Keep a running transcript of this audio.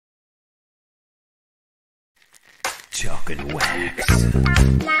Chalk and wax.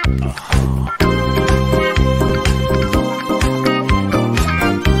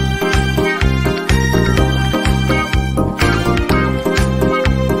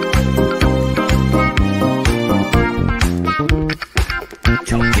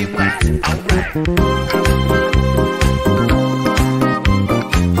 Chalk and wax, alright.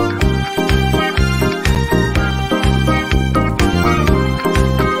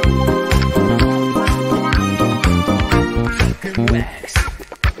 Wax.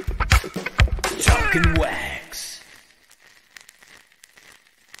 Chalk and wax.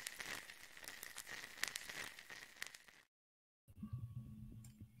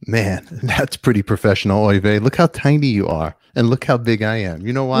 Man, that's pretty professional, Olivier. Look how tiny you are, and look how big I am.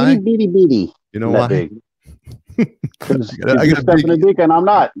 You know why? Beady. You know why? Big. I got a big, dick and I'm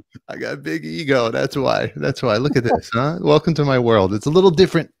not. I got a big ego. That's why. That's why. Look at this, huh? Welcome to my world. It's a little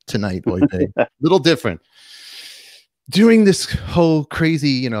different tonight, Olivier. A little different. Doing this whole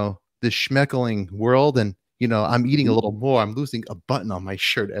crazy, this schmeckling world, and I'm eating a little more. I'm losing a button on my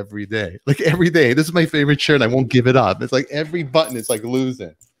shirt every day. Like every day. This is my favorite shirt. I won't give it up. It's like every button is like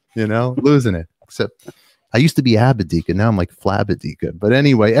losing, losing it. Except I used to be Abadika. Now I'm like Flabadika. But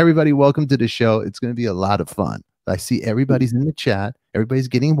anyway, everybody, welcome to the show. It's going to be a lot of fun. I see everybody's in the chat. Everybody's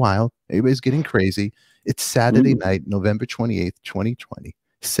getting wild. Everybody's getting crazy. It's Saturday night, November 28th, 2020,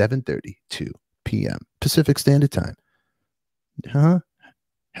 7:32 p.m. Pacific Standard Time. Huh?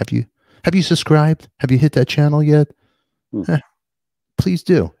 Have you subscribed? Have you hit that channel yet? Please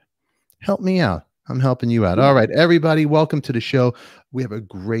do. Help me out. I'm helping you out. All right, everybody, welcome to the show. We have a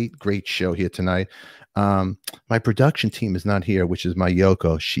great show here tonight. My production team is not here, which is my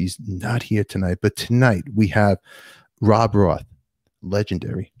Yoko. She's not here tonight. But tonight we have Roth,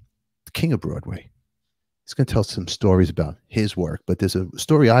 legendary, the king of Broadway. He's going to tell some stories about his work. But there's a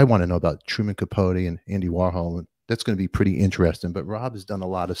story I want to know about Truman Capote and Andy Warhol. And that's going to be pretty interesting. But Rob has done a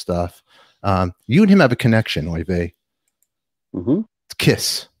lot of stuff. You and him have a connection, Olivier. It's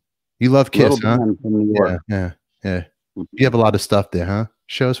Kiss. You love Kiss, huh? Yeah. You have a lot of stuff there, huh?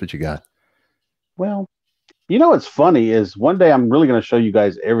 Show us what you got. Well, what's funny is one day I'm really going to show you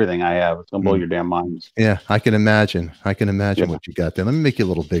guys everything I have. It's going to blow your damn minds. Yeah, I can imagine. I can imagine what you got there. Let me make you a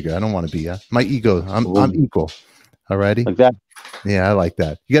little bigger. I don't want to be my ego. I'm equal. All righty. Like that. Yeah, I like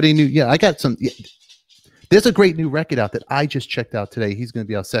that. You got any new? Yeah, I got some. Yeah. There's a great new record out that I just checked out today. He's going to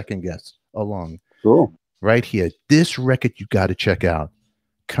be our second guest along. Cool. Right here. This record you got to check out.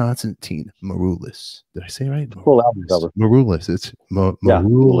 Constantine Maroulis. Did I say right? Cool album cover. Maroulis. It's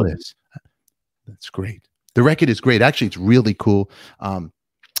Maroulis. That's great. The record is great. Actually, it's really cool.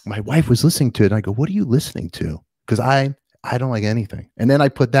 My wife was listening to it, and I go, "What are you listening to?" Because I don't like anything. And then I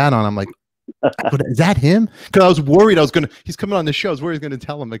put that on. I'm like, "Is that him?" Because I was worried he's coming on the show. I was worried I was going to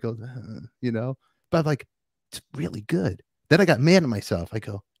tell him. I go, But I'm like, it's really good. Then I got mad at myself. I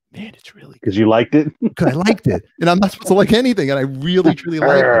go, man, it's really good. Because you liked it? Because I liked it. And I'm not supposed to like anything. And I really, truly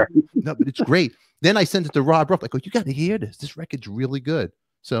liked it. No, but it's great. Then I sent it to Roth. I go, you got to hear this. This record's really good.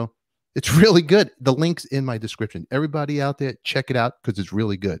 So it's really good. The link's in my description. Everybody out there, check it out because it's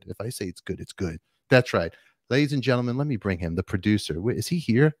really good. If I say it's good, it's good. That's right. Ladies and gentlemen, let me bring him, the producer. Wait, is he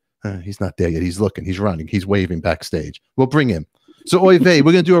here? He's not there yet. He's looking. He's running. He's waving backstage. We'll bring him. So, Olivier,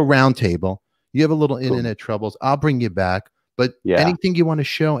 we're going to do a round table. You have a little internet troubles. I'll bring you back. But anything you want to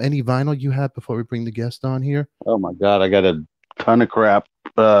show, any vinyl you have before we bring the guest on here? Oh, my God. I got a ton of crap.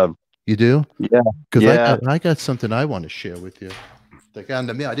 You do? Yeah. Because I got something I want to share with you. I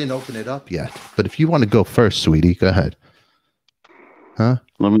didn't open it up yet. But if you want to go first, sweetie, go ahead. Huh?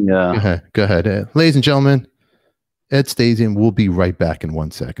 Let me. Go ahead. Ladies and gentlemen, Ed Stasian will be right back in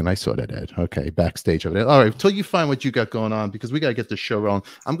 1 second. I saw that, Ed. Okay, backstage over there. All right, until you find what you got going on, because we got to get the show rolling.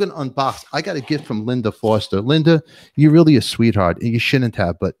 I'm going to unbox. I got a gift from Linda Foster. Linda, you're really a sweetheart, and you shouldn't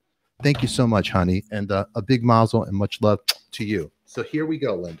have, but thank you so much, honey, and a big mazel and much love to you. So here we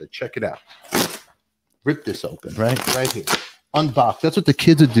go, Linda. Check it out. Rip this open, right here. Unbox. That's what the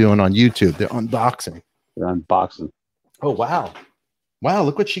kids are doing on YouTube. They're unboxing. They're unboxing. Oh, wow. Wow,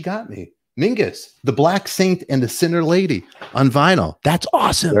 look what she got me. Mingus, the Black Saint and the Sinner Lady on vinyl. That's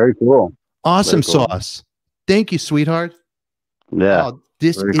awesome. Very cool. Awesome sauce. Thank you, sweetheart. Yeah. Oh,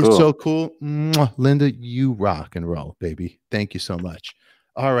 this is so cool. Mwah. Linda, you rock and roll, baby. Thank you so much.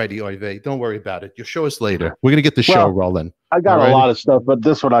 All righty, Olivier. Don't worry about it. You'll show us later. We're going to get the show rolling. I got a lot of stuff, but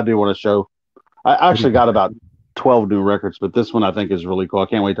this one I do want to show. I actually got about 12 new records, but this one I think is really cool. I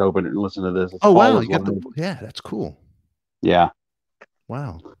can't wait to open it and listen to this. It's wow. You got that's cool. Yeah.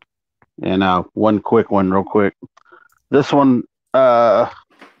 Wow. And one quick one, real quick. This one is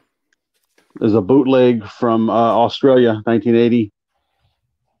a bootleg from Australia, 1980.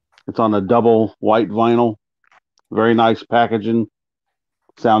 It's on a double white vinyl. Very nice packaging.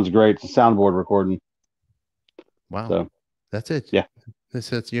 Sounds great. It's a soundboard recording. Wow. So that's it. Yeah.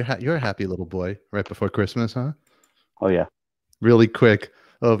 You're a happy little boy right before Christmas, huh? Oh yeah. Really quick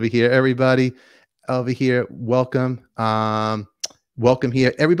over here, everybody over here. Welcome. Welcome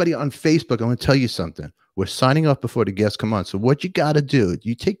here. Everybody on Facebook, I want to tell you something. We're signing off before the guests come on. So what you got to do,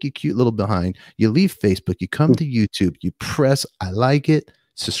 you take your cute little behind, you leave Facebook, you come to YouTube, you press I like it,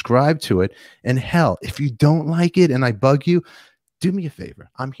 subscribe to it. And hell, if you don't like it and I bug you, do me a favor.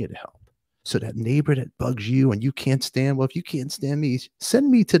 I'm here to help. So that neighbor that bugs you and you can't stand, well, if you can't stand me, send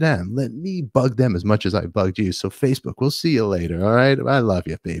me to them. Let me bug them as much as I bugged you. So Facebook, we'll see you later. All right. I love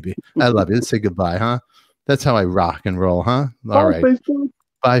you, baby. I love you. Let's say goodbye, huh? That's how I rock and roll, huh? All right. Facebook.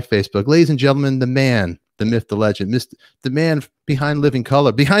 Bye, Facebook. Ladies and gentlemen, the man, the myth, the legend, the man behind Living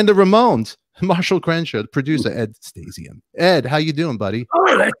Color, behind the Ramones, Marshall Crenshaw, the producer, Ed Stasium. Ed, how you doing, buddy?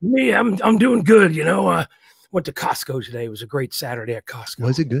 Oh, that's me. I'm doing good. You know, went to Costco today. It was a great Saturday at Costco.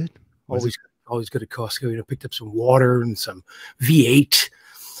 Was it good? Always good at Costco. You know, picked up some water and some V8,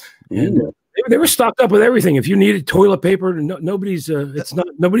 and they were stocked up with everything. If you needed toilet paper, nobody's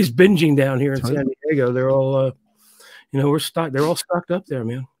binging down here in San Diego. They're all, you know, we're stocked. They're all stocked up there,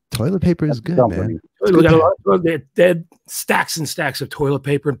 man. Toilet paper is good, man. We got a lot of dead stacks and stacks of toilet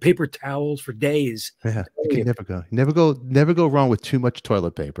paper and paper towels for days. Yeah, you can never go wrong with too much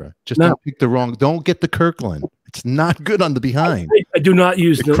toilet paper. Just don't pick the wrong. Don't get the Kirkland. It's not good on the behind. I do not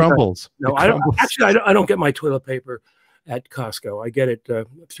use the crumbles. No, I don't. Actually, I don't get my toilet paper at Costco. I get it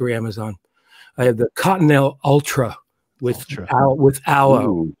through Amazon. I have the Cottonelle Ultra with aloe.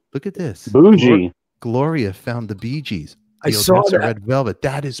 Ooh, look at this. Bougie. Gloria found the Bee Gees. I saw that. Red Velvet.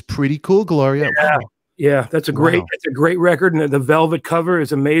 That is pretty cool, Gloria. Yeah, wow. Yeah, that's a great record, and the velvet cover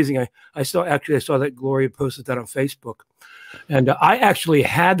is amazing. I saw that Gloria posted that on Facebook, and I actually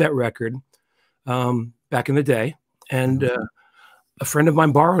had that record back in the day, and a friend of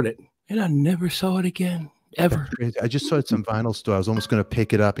mine borrowed it, and I never saw it again ever. I just saw it at some vinyl store. I was almost going to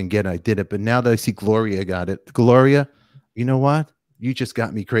pick it up and get it. I did it, but now that I see Gloria got it, Gloria, you know what? You just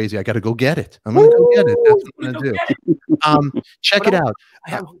got me crazy. I got to go get it. I'm going to go get it. That's what I'm going to do. Check it out.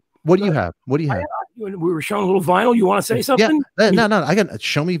 What do you have? What do you have? We were showing a little vinyl. You want to say something? Yeah. No. I got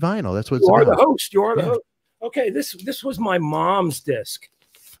show me vinyl. That's what it's about. You are the host. You are the host. Okay, this was my mom's disc.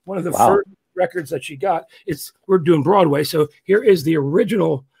 One of the first records that she got. We're doing Broadway, so here is the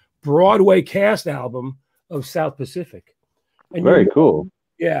original Broadway cast album of South Pacific. And very cool.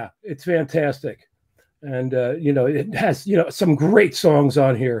 Yeah, it's fantastic. And you know, it has some great songs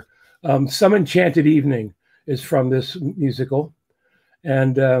on here. Some Enchanted Evening is from this musical,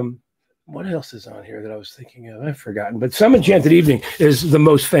 and what else is on here that I was thinking of? I've forgotten. But Some Enchanted Evening is the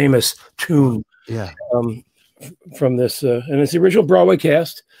most famous tune. Yeah. From this, and it's the original Broadway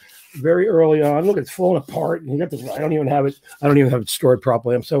cast. Very early on. Look, it's falling apart. And you got this. I don't even have it stored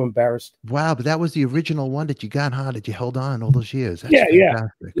properly. I'm so embarrassed. Wow, but that was the original one that you got, huh? That you held on all those years. That's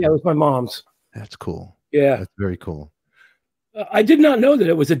fantastic. Yeah. It was my mom's. That's cool. Yeah. That's very cool. I did not know that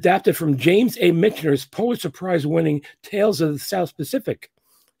it was adapted from James A. Michener's Pulitzer Prize winning Tales of the South Pacific.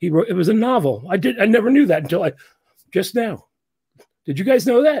 It was a novel. I never knew that until just now. Did you guys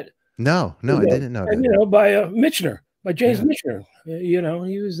know that? No, I didn't know that. And, by Michener, by James Michener.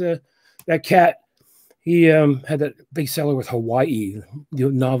 He was that cat. He had that big seller with Hawaii, the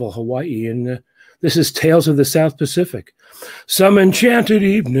novel Hawaii, and this is Tales of the South Pacific. Some Enchanted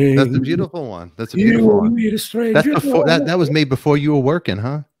Evening. That's a beautiful one. That's a beautiful one. Meet a stranger. That's before that was made before you were working,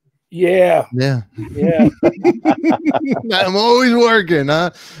 huh? Yeah. I'm always working, huh?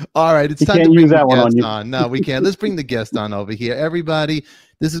 All right, it's time to bring the guest on. No, we can't. Let's bring the guest on over here. Everybody,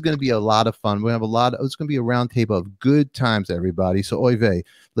 this is going to be a lot of fun. We have it's going to be a round table of good times, everybody. So, Olivier,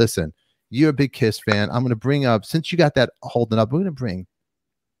 listen, you're a big Kiss fan. I'm going to bring up, since you got that holding up, we're going to bring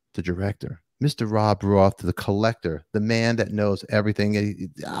the director, Mr. Rob Roth, the collector, the man that knows everything.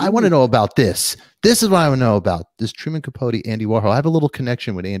 I want to know about this. This is what I want to know about. This Truman Capote, Andy Warhol. I have a little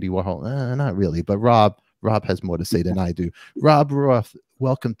connection with Andy Warhol. Not really, but Rob has more to say than I do. Rob Roth,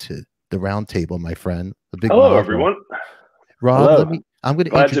 welcome to the round table, my friend. Hello, everyone. Rob, I'm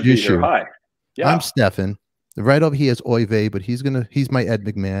going to introduce you. Hi. Yeah. I'm Stefan. Right over here is Olivier, but he's my Ed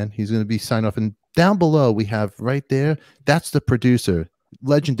McMahon. He's going to be sign off. And down below we have right there, that's the producer,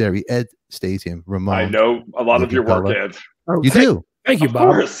 legendary Ed Stasium, Ramon. I know a lot of your work, Ed. You do? Thank you, Bob.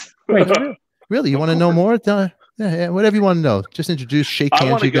 Of course. Really? You want to know more? Yeah, whatever you want to know. Just introduce, shake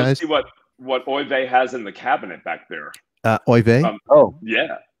hands, you guys. I want to see what Olivier has in the cabinet back there. Olivier?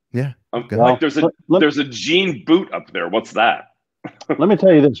 Yeah. Yeah. Like there's a jean boot up there. What's that? Let me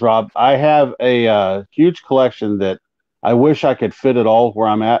tell you this, Rob. I have a huge collection that I wish I could fit it all where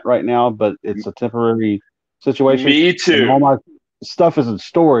I'm at right now, but it's a temporary situation. Me too. And all my stuff is in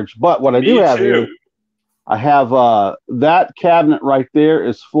storage. But what I do have here, I have that cabinet right there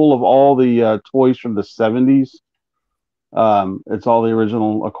is full of all the toys from the 70s. It's all the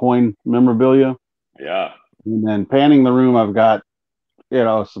original Aucoin memorabilia. Yeah. And then panning the room, I've got,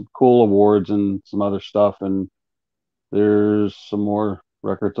 some cool awards and some other stuff. And there's some more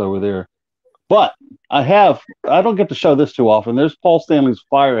records over there. But I don't get to show this too often. There's Paul Stanley's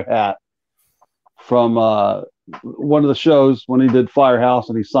fire hat from one of the shows when he did Firehouse,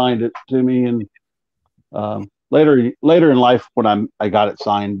 and he signed it to me. And later in life when I got it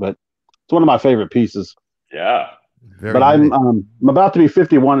signed, but it's one of my favorite pieces. Yeah. Very But nice. I'm about to be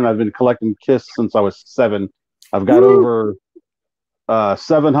 51, and I've been collecting Kiss since I was 7. I've got over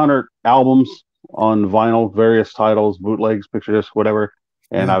 700 albums on vinyl, various titles, bootlegs, picture discs, whatever.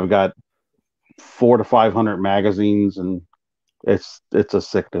 And I've got 400 to 500 magazines, and it's a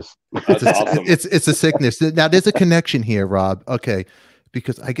sickness. That's awesome. It's a sickness. Now there's a connection here, Rob. Okay,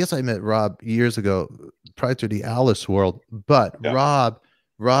 because I guess I met Rob years ago prior to the Alice world. But Yeah.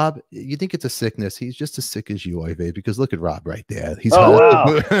 Rob, you think it's a sickness? He's just as sick as you, Ivey, because look at Rob right there. He's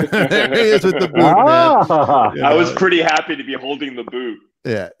wow. there he is with the boot, man. You I was know? pretty happy to be holding the boot.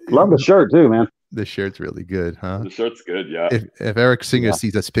 Yeah. Love the shirt too, man. The shirt's really good, huh? The shirt's good, yeah. If Eric Singer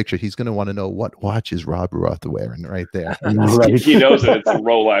sees this picture, he's going to want to know what watch is Rob Roth wearing right there. Right. He knows it. It's a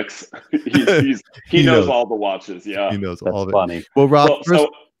Rolex. He knows knows. all the watches. Yeah. He knows That's all of it. funny. Well, Rob, Well,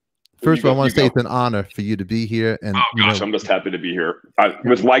 first of all, I want to say go. it's an honor for you to be here. And Oh gosh, I'm just happy to be here.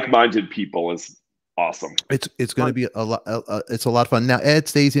 With like-minded people is awesome. it's going to be a lot. It's a lot of fun. Now, Ed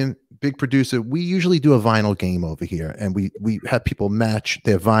Stasium, big producer. We usually do a vinyl game over here, and we have people match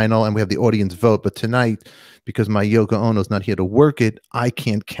their vinyl, and we have the audience vote. But tonight, because my Yoko Ono's not here to work it, I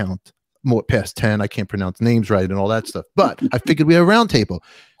can't count more past 10. I can't pronounce names right and all that stuff. But I figured we have a round table.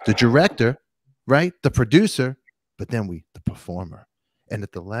 The director, right? The producer, but then the performer. And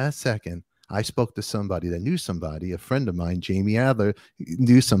at the last second, I spoke to somebody that knew somebody, a friend of mine, Jamie Adler,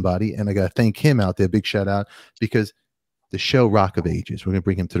 knew somebody, and I got to thank him out there. Big shout out, because the show Rock of Ages, we're going to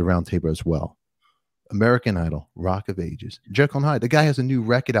bring him to the round table as well. American Idol, Rock of Ages. Jekyll and Hyde. The guy has a new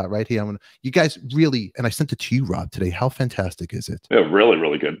record out right here. You guys really, and I sent it to you, Rob, today. How fantastic is it? Yeah, really,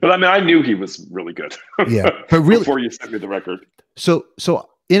 really good. But I mean, I knew he was really good. Yeah, but really, before you sent me the record. So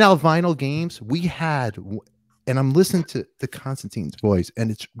in our vinyl games, we had. And I'm listening to Constantine's voice,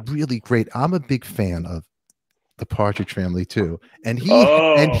 and it's really great. I'm a big fan of the Partridge Family too, and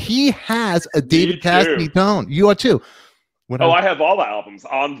he has a David Cassidy tone. You are too. I have all the albums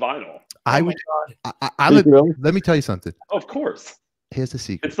on vinyl. Let me tell you something. Of course. Here's the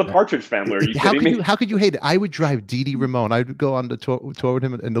secret. It's the Partridge Family. Are you kidding me? How could you hate it? I would drive Dee Dee Ramone. I would go on the tour with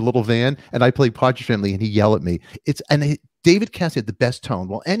him in the little van, and I play Partridge Family, and he yell at me. David Cassidy had the best tone.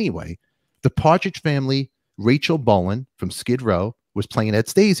 Well, anyway, the Partridge Family. Rachel Bowen from Skid Row was playing Ed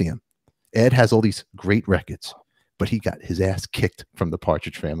Stasium. Ed has all these great records, but he got his ass kicked from the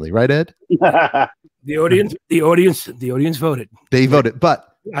Partridge Family, right, Ed? The audience voted. They voted,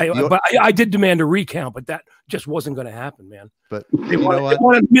 but I did demand a recount, but that just wasn't going to happen, man. But they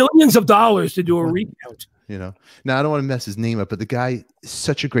wanted millions of dollars to do a recount. Now I don't want to mess his name up, but the guy is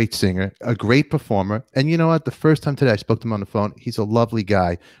such a great singer, a great performer, and you know what? The first time today I spoke to him on the phone. He's a lovely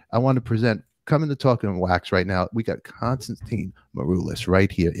guy. I want to present. Coming to Talking Wax right now, we got Constantine Maroulis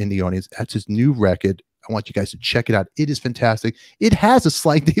right here in the audience. That's his new record. I want you guys to check it out. It is fantastic. It has a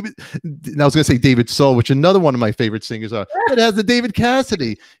slight David. I was going to say David Soul, which another one of my favorite singers are. It has the David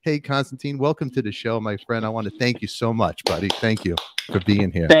Cassidy. Hey, Constantine, welcome to the show, my friend. I want to thank you so much, buddy. Thank you for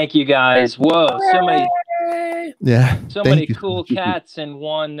being here. Thank you, guys. Whoa, so many cool cats in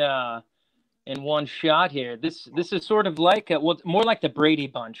one shot here. This is sort of like more like the Brady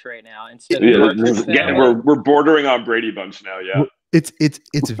Bunch right now. Instead of we're bordering on Brady Bunch now. Yeah, well, it's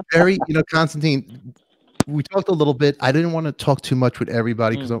very Constantine. We talked a little bit. I didn't want to talk too much with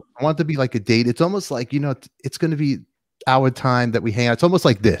everybody because I want it to be like a date. It's almost like it's going to be our time that we hang out. It's almost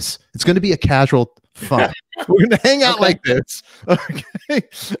like this. It's going to be a casual fun. We're going to hang out like this, okay?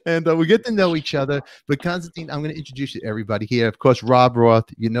 And we get to know each other. But Constantine, I'm going to introduce you to everybody here. Of course, Rob Roth.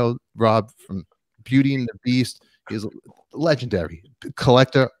 You know Rob from Beauty and the Beast. He's a legendary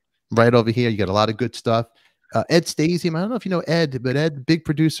collector right over here. You got a lot of good stuff. Ed Stasium. I don't know if you know Ed, but Ed, big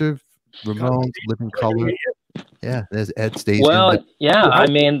producer, Ramones, Living Color. Yeah, there's Ed Stasium. Well, yeah, I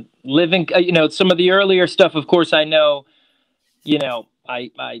mean, Living. Some of the earlier stuff. Of course, I know.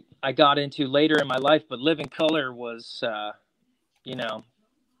 I got into later in my life, but Living Color was, that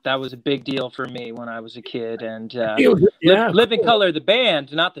was a big deal for me when I was a kid. And Living Color, the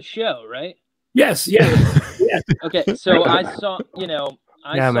band, not the show, right? Yes. Okay, so I saw,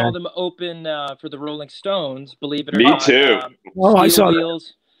 I saw them open for the Rolling Stones. Believe it or Me not. too. I saw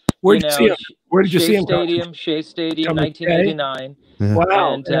Wheels. Where did you see him? Where did you see him? Shea Stadium, 1989. Yeah.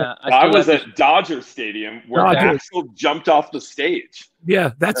 Wow. And I was at Dodger Stadium where Axl jumped off the stage.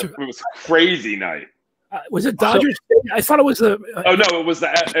 Yeah, it was a crazy night. Was it Dodgers? I thought it was the. Oh no, it was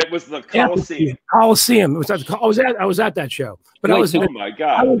the Coliseum. Coliseum. I was at that show, but oh my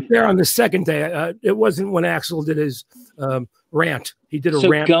god, I was there on the second day. It wasn't when Axl did his rant. He did a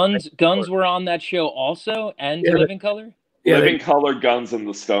rant. Guns were on that show also, and Living Color. Yeah, Living Color, Guns, and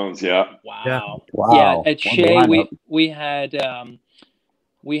the Stones. Yeah. Wow. Wow. Yeah, at Shea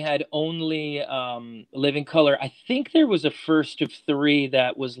we had only Living Color. I think there was a first of three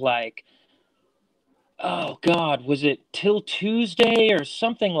that was like, oh God, was it Till Tuesday or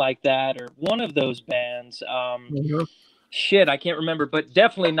something like that, or one of those bands? Shit, I can't remember, but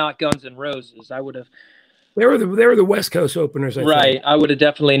definitely not Guns N' Roses. I would have. They were the West Coast openers, I think. I would have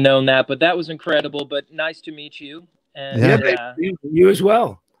definitely known that, but that was incredible. But nice to meet you. And, you as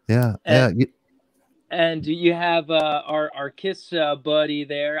well. Yeah, and you have our Kiss buddy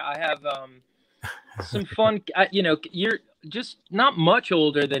there. I have some fun. You're just not much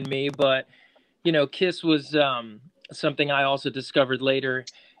older than me, but Kiss was something I also discovered later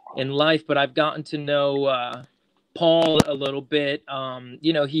in life. But I've gotten to know Paul a little bit.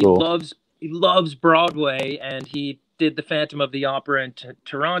 He loves Broadway, and he did the Phantom of the Opera in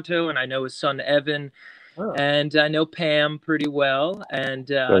Toronto, and I know his son Evan. Oh. And I know Pam pretty well, and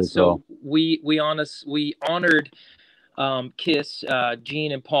so we honored Kiss,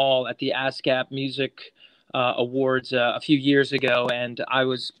 Gene and Paul at the ASCAP Music Awards a few years ago, and I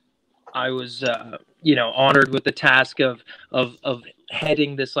was honored with the task of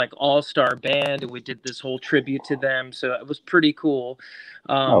heading this like all-star band, and we did this whole tribute to them, so it was pretty cool.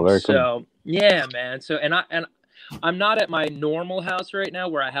 Very cool. Yeah, man. So I'm not at my normal house right now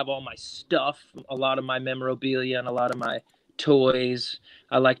where I have all my stuff, a lot of my memorabilia and a lot of my toys.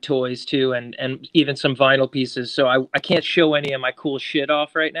 I like toys too, and even some vinyl pieces. So I can't show any of my cool shit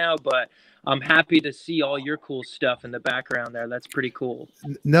off right now, but I'm happy to see all your cool stuff in the background there. That's pretty cool.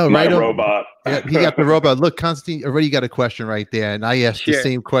 No, my right. Robot. Yeah, he got the robot. Look, Constantine already got a question right there, and I asked the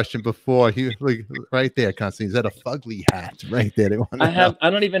same question before. He like right there, Constantine. Is that a fugly hat right there?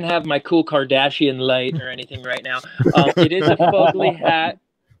 I don't even have my cool Kardashian light or anything right now. It is a fugly hat.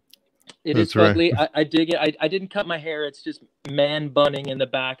 It's fugly. Right. I dig it. I didn't cut my hair. It's just man bunning in the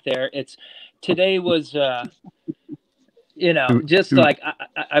back there. Today was. Just like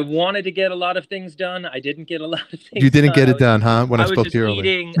I wanted to get a lot of things done. I didn't get a lot of things. You didn't get it done, huh? When I spoke to you earlier. I was just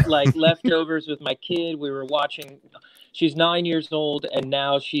eating like leftovers with my kid. We were watching. She's 9 years old, and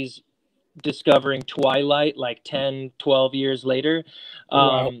now she's discovering Twilight like 10, 12 years later.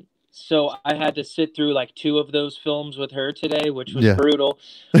 Wow. So I had to sit through like 2 of those films with her today, which was brutal.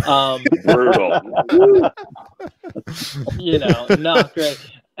 Brutal. Not great.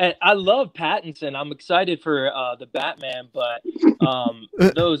 And I love Pattinson. I'm excited for the Batman, but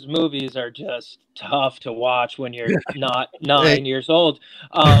those movies are just tough to watch when you're not 9 years old.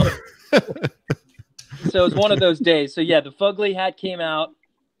 So it's one of those days. So yeah, the fugly hat came out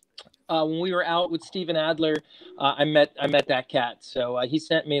when we were out with Steven Adler. I met that cat. So he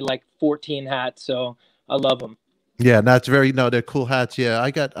sent me like 14 hats. So I love them. Yeah, they're cool hats. Yeah,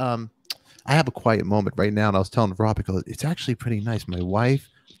 I got I have a quiet moment right now, and I was telling Rob, because it's actually pretty nice. My wife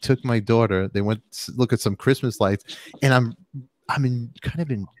took my daughter. They went to look at some Christmas lights, and I'm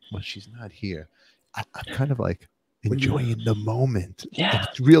well, she's not here. I'm kind of like enjoying the moment. Yeah,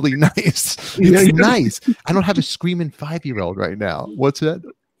 it's really nice. It's nice. I don't have a screaming 5-year-old right now. What's that?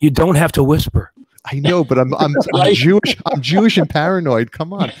 You don't have to whisper. I know, but I'm Jewish. I'm Jewish and paranoid.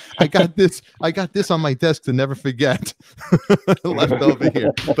 Come on, I got this on my desk to never forget. Left over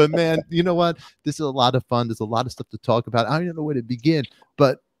here. But man, you know what? This is a lot of fun. There's a lot of stuff to talk about. I don't know where to begin.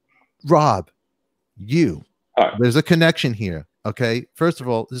 But Rob, there's a connection here. Okay, first of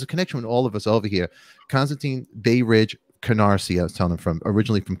all, there's a connection with all of us over here. Constantine, Bay Ridge, Canarsie. I was telling him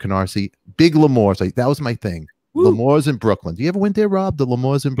originally from Canarsie. Big L'Amour's. Like that was my thing. L'Amour's in Brooklyn. Do you ever went there, Rob? The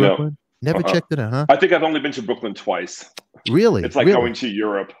L'Amour's in Brooklyn. No. Never checked it out, huh? I think I've only been to Brooklyn twice. Really? It's like going to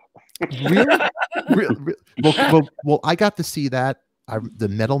Europe. Really? Well, I got to see that the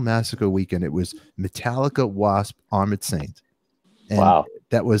Metal Massacre weekend. It was Metallica, Wasp, Armored Saint. And wow.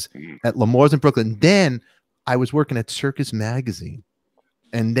 That was at L'Amour's in Brooklyn. Then I was working at Circus Magazine.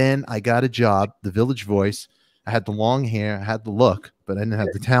 And then I got a job, the Village Voice. I had the long hair, I had the look, but I didn't have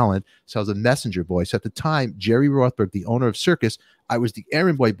the talent. So I was a messenger boy. So at the time, Jerry Rothberg, the owner of Circus, I was the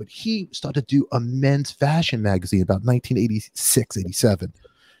errand boy, but he started to do a men's fashion magazine about 1986, 87.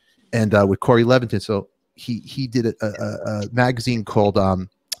 And with Corey Leviton. So he did a magazine called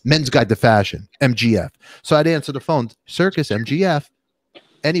Men's Guide to Fashion, MGF. So I'd answer the phone, Circus, MGF.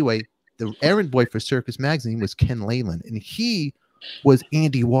 Anyway, the errand boy for Circus magazine was Ken Leyland, and he was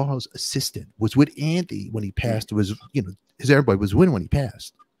Andy Warhol's assistant. Was with Andy when he passed. Was his errand boy was when he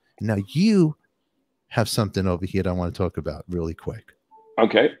passed. And now you have something over here that I want to talk about really quick.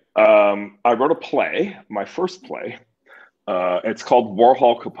 Okay. I wrote a play, my first play. It's called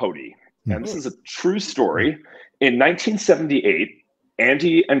WarholCapote. And this is a true story. In 1978,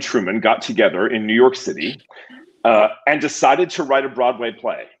 Andy and Truman got together in New York City and decided to write a Broadway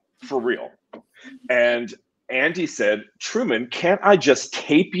play for real. And Andy said, Truman, can't I just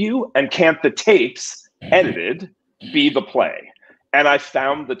tape you? And can't the tapes edited be the play? And I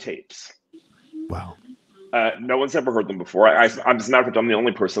found the tapes. Wow. No one's ever heard them before. I'm, as a matter of fact, I'm the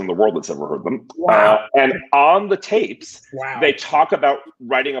only person in the world that's ever heard them. Wow. And on the tapes, Wow. they talk about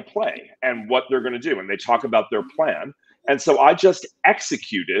writing a play and what they're going to do. And they talk about their plan. And so I just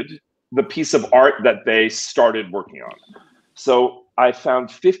executed the piece of art that they started working on. So I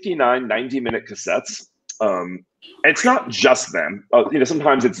found 59 90-minute cassettes. It's not just them.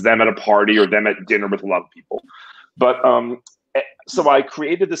 Sometimes it's them at a party or them at dinner with a lot of people. But so I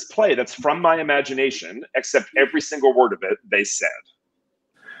created this play that's from my imagination, except every single word of it they said.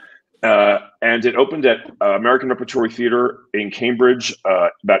 And it opened at American Repertory Theater in Cambridge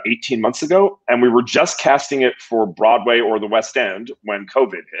about 18 months ago. And we were just casting it for Broadway or the West End when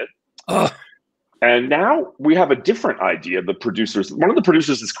COVID hit. And now we have a different idea. The producers, one of the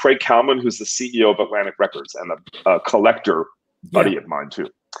producers is Craig Kalman, who's the CEO of Atlantic Records and a collector buddy of mine too.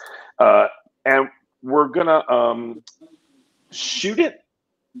 And we're gonna shoot it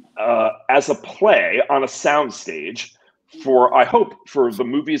as a play on a soundstage for, I hope, for the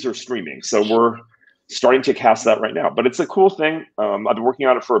movies or streaming. So we're starting to cast that right now. But it's a cool thing. I've been working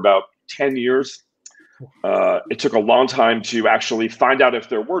on it for about 10 years. It took a long time to actually find out if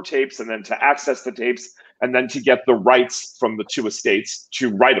there were tapes and then to access the tapes and then to get the rights from the two estates to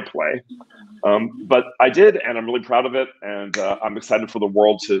write a play. But I did, and I'm really proud of it. And I'm excited for the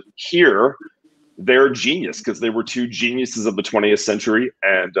world to hear their genius, because they were two geniuses of the 20th century.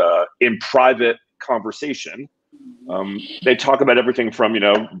 And in private conversation, they talk about everything from,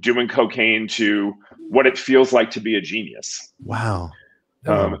 doing cocaine to what it feels like to be a genius. Wow.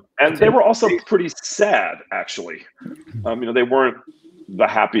 And they were also pretty sad, actually. They weren't the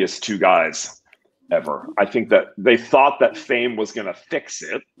happiest two guys ever. I think that they thought that fame was going to fix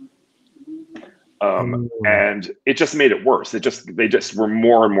it. And it just made it worse. They just were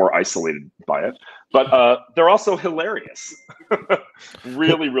more and more isolated by it. But they're also hilarious.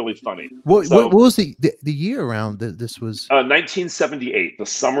 Really, really funny. What was the year around this was? 1978, the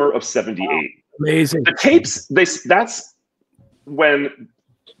summer of 78. Wow. Amazing. The tapes, that's when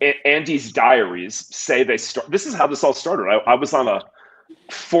Andy's diaries say they start. This is how this all started. I was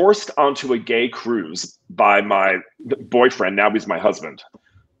forced onto a gay cruise by my boyfriend. Now he's my husband.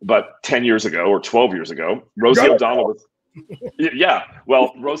 But 10 years ago or 12 years ago, Rosie O'Donnell was,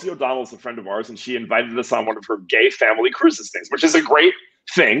 Rosie O'Donnell is a friend of ours, and she invited us on one of her gay family cruises things, which is a great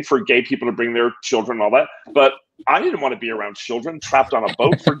thing for gay people to bring their children and all that. But I didn't want to be around children trapped on a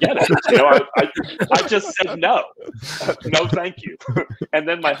boat. Forget it. I just said no. No, thank you. And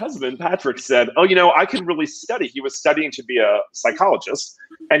then my husband, Patrick, said, I can really study. He was studying to be a psychologist.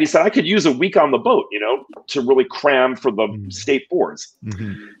 And he said, I could use a week on the boat, to really cram for the state boards.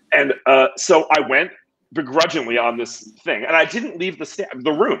 Mm-hmm. And so I went begrudgingly on this thing. And I didn't leave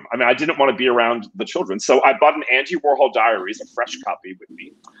the room. I mean, I didn't want to be around the children. So I bought an Andy Warhol Diaries, a fresh copy with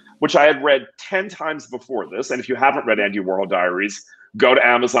me, which I had read 10 times before this. And if you haven't read Andy Warhol Diaries, go to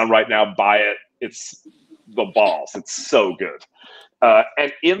Amazon right now, buy it. It's the balls. It's so good.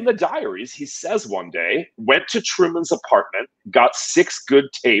 And in the diaries, he says one day, went to Truman's apartment, got 6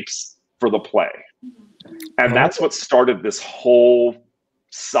 good tapes for the play. And that's what started this whole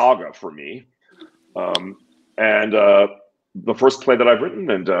saga for me. And the first play that I've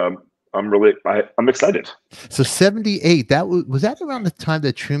written, and I'm excited. So 78, was that around the time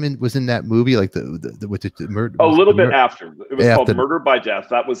that Truman was in that movie, like the murder? A little bit after. It was called Murder by Death.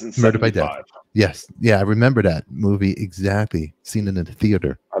 That was in 75. Murder by Death. Yes. Yeah, I remember that movie exactly. Seen it in the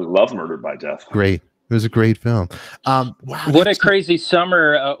theater. I love Murder by Death. Great. It was a great film. Wow, what a crazy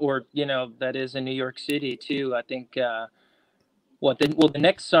summer, that is in New York City too. I think. The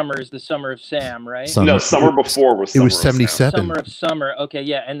next summer is the Summer of Sam, right? Summer before was Summer. It was 77. Summer of Summer. Okay,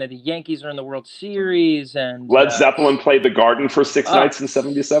 yeah, and then the Yankees are in the World Series, and Led Zeppelin played the Garden for 6 nights in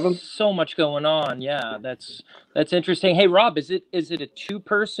 77. So much going on. Yeah, that's interesting. Hey, Rob, is it a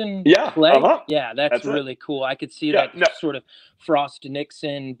 2-person play? Yeah, that's really cool. I could see that sort of Frost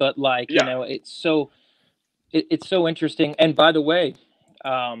Nixon, but it's it's so interesting. And by the way,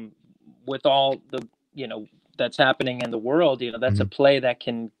 with all the, that's happening in the world, that's a play that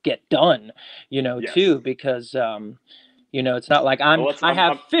can get done, Yes. too, because, it's not like I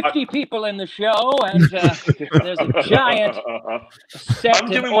have 50 people in the show and there's a giant set. I'm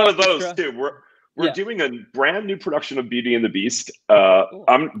doing one of those too. We're doing a brand new production of Beauty and the Beast.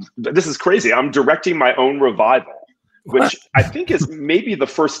 This is crazy. I'm directing my own revival, which I think is maybe the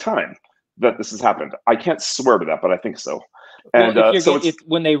first time that this has happened. I can't swear to that, but I think so. And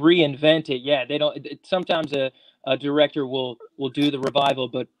when they reinvent it, they don't. Sometimes a director will do the revival,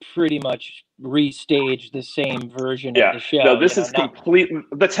 but pretty much restage the same version of the show. No, this is complete.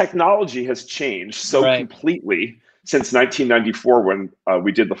 The technology has changed so completely since 1994 when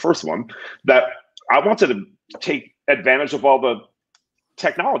we did the first one that I wanted to take advantage of all the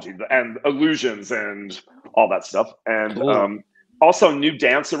technology and illusions and all that stuff, and also new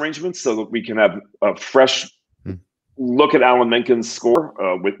dance arrangements so that we can have a fresh look at Alan Menken's score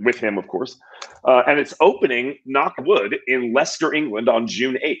with him, of course. And it's opening, knock wood, in Leicester, England on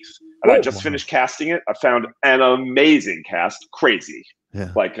June 8th. And I just finished casting it. I found an amazing cast, crazy.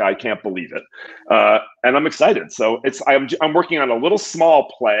 Yeah. Like, I can't believe it. And I'm excited. So I'm working on a little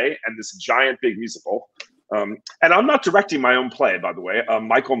small play and this giant big musical. And I'm not directing my own play, by the way.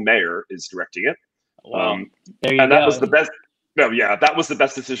 Michael Mayer is directing it. Wow. There you go. That was the best. No, yeah, that was the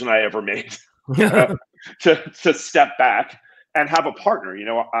best decision I ever made. To step back and have a partner.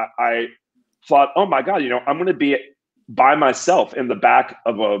 I thought, oh my God, I'm going to be by myself in the back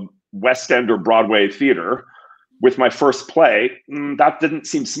of a West End or Broadway theater with my first play. That didn't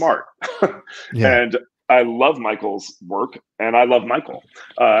seem smart. And I love Michael's work and I love Michael.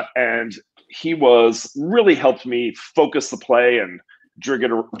 And he really helped me focus the play and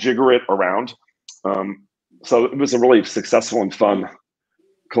jigger it around. So it was a really successful and fun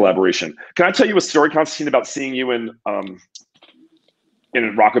collaboration. Can I tell you a story, Constantine, about seeing you in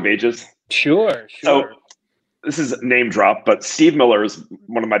Rock of Ages? Sure. So this is a name drop, but Steve Miller is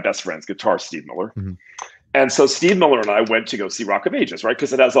one of my best friends, guitar Steve Miller. And so Steve Miller and I went to go see Rock of Ages, right?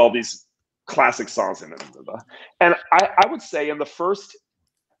 Because it has all these classic songs in it. And I would say in the first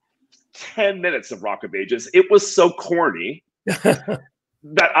 10 minutes of Rock of Ages, it was so corny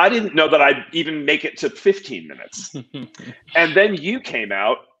that I didn't know that I'd even make it to 15 minutes. And then you came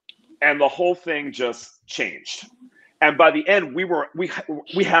out and the whole thing just changed. And by the end,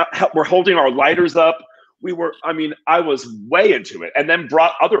 we're holding our lighters up. I was way into it, and then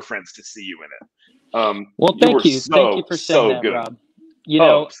brought other friends to see you in it. Well, thank you. Thank you for saying that, good.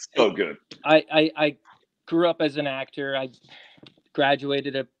 Rob. So good. I grew up as an actor. I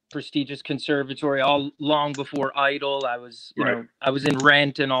graduated a prestigious conservatory all long before Idol. I was, I was in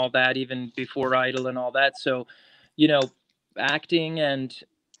Rent and all that, even before Idol and all that. So, acting and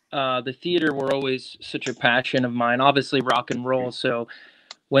the theater were always such a passion of mine, obviously rock and roll. So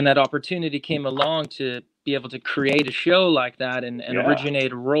when that opportunity came along to be able to create a show like that and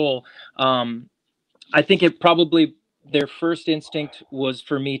originate a role, I think it probably, their first instinct was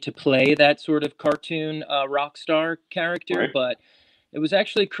for me to play that sort of cartoon rock star character, but it was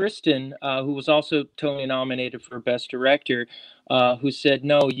actually Kristen, who was also Tony nominated for Best Director, who said,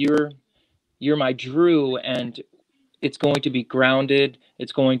 "No, you're my Drew, and it's going to be grounded.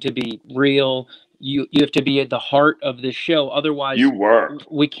 It's going to be real. You have to be at the heart of this show. Otherwise,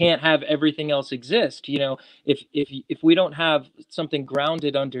 we can't have everything else exist. If we don't have something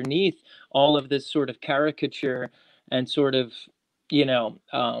grounded underneath all of this sort of caricature and sort of,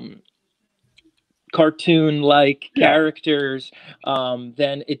 cartoon-like characters,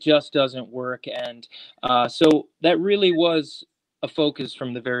 then it just doesn't work." And so that really was a focus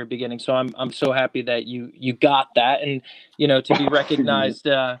from the very beginning. So I'm so happy that you got that, and to be recognized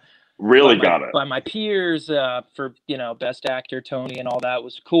really by my peers for Best Actor Tony and all that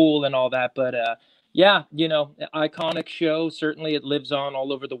was cool and all that. But iconic show. Certainly it lives on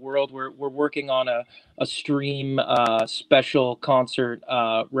all over the world. We're working on a stream special concert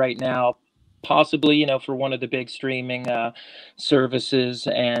right now, possibly, for one of the big streaming services.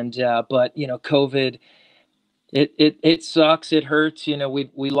 And but COVID, it sucks. It hurts.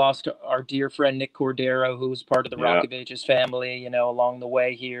 We lost our dear friend Nick Cordero, who was part of the Rock of Ages family, along the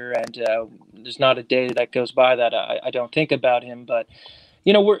way here. And there's not a day that goes by that I don't think about him. But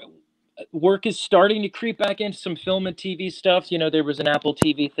work is starting to creep back into some film and TV stuff. There was an Apple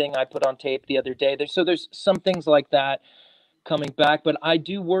TV thing I put on tape the other day. There's some things like that coming back, but I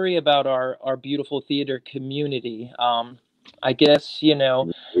do worry about our beautiful theater community. I guess,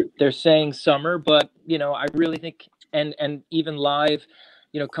 they're saying summer, but, I really think, and even live,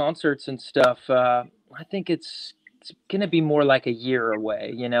 concerts and stuff, I think it's it's going to be more like a year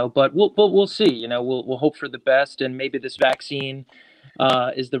away, you know, but we'll see, you know, we'll hope for the best, and maybe this vaccine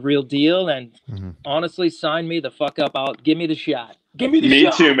is the real deal. And honestly, sign me the fuck up. Give me the shot. Give me the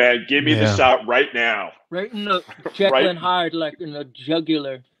shot. Me too, man. Give me the shot right now. Right in the Jekyll and Hyde, like in the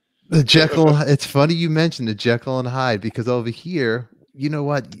jugular. The Jekyll. It's funny you mentioned the Jekyll and Hyde, because over here, you know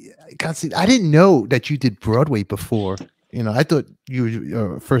what? I didn't know that you did Broadway before. You know, I thought you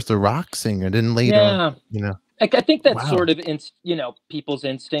were first a rock singer, then later, you know. I think that's sort of, you know, people's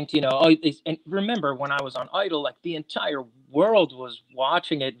instinct, you know. And remember, when I was on Idol, like the entire world was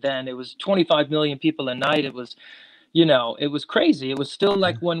watching it then. It was 25 million people a night. It was, you know, it was crazy. It was still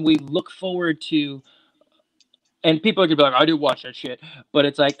like when we look forward to, and people are gonna be like, I didn't watch that shit, but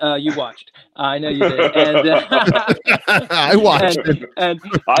it's like, you watched. I know you did. And I watched it. And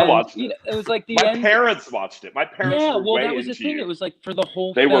I watched it. You know, it was like my parents watched it. My parents were way that was the thing. you. It was like for the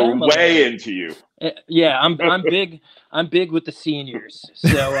whole they family. were way into you. Yeah, I'm big. I'm big with the seniors.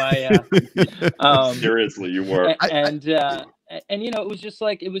 So I seriously, you were. And you know, it was just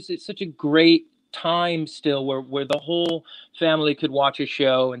like it's such a great time still where the whole family could watch a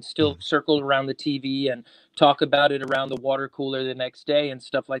show and still circle around the TV and talk about it around the water cooler the next day and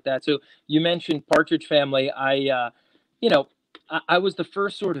stuff like that. So you mentioned Partridge Family. You know, I was the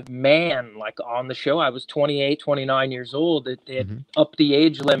first sort of man like on the show. I was 28, 29 years old. They had upped the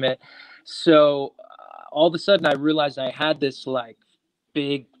age limit. So all of a sudden I realized I had this like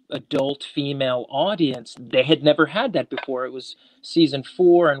big adult female audience. They had never had that before. It was season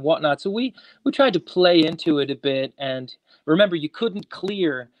 4 and whatnot. So we tried to play into it a bit. And remember, you couldn't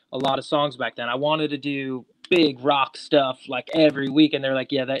clear a lot of songs back then. I wanted to do big rock stuff like every week, and they're like,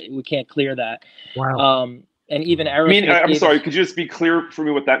 yeah, that we can't clear that. Wow. And even Aerosmith. I'm sorry, could you just be clear for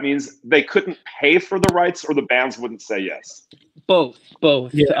me what that means? They couldn't pay for the rights, or the bands wouldn't say yes? Both.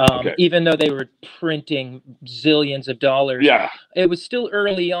 Yeah. Okay. Even though they were printing zillions of dollars. Yeah. It was still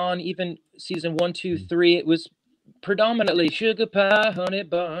early on, even season 1, 2, 3, it was predominantly Sugar Pie, Honey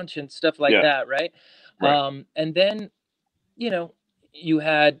Bunch and stuff like that, right? And then, you know, you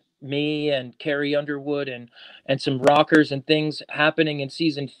had me and Carrie Underwood and some rockers and things happening in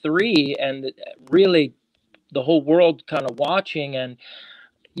season 3, and really the whole world kind of watching. And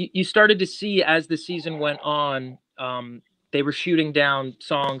you started to see as the season went on, they were shooting down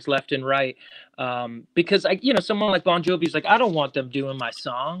songs left and right, because you know, someone like Bon Jovi's like, I don't want them doing my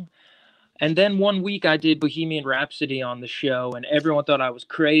song. And then one week I did Bohemian Rhapsody on the show, and everyone thought I was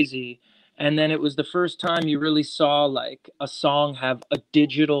crazy. And then it was the first time you really saw like a song have a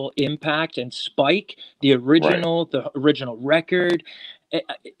digital impact and spike. The original record,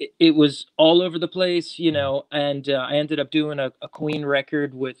 it was all over the place, you know. And I ended up doing a Queen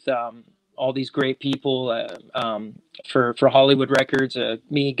record with all these great people for Hollywood Records.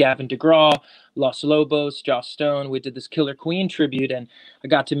 Me, Gavin DeGraw, Los Lobos, Joss Stone. We did this Killer Queen tribute, and I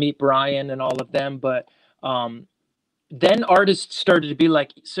got to meet Brian and all of them. But then artists started to be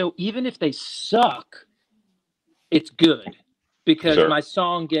like, so even if they suck, it's good because my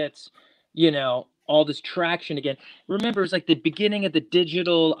song gets, you know, all this traction again. Remember, it's like the beginning of the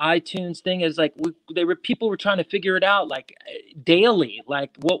digital iTunes thing is like people were trying to figure it out like daily,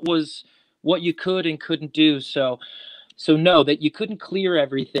 like what you could and couldn't do. So no, that you couldn't clear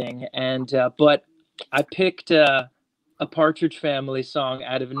everything. And but I picked a Partridge Family song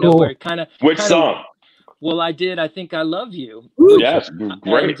out of nowhere. Which song? Well, I did. I Think I Love You. Yes,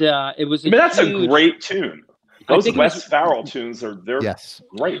 great. And it was. That's a great tune. Those Wes Farrell tunes are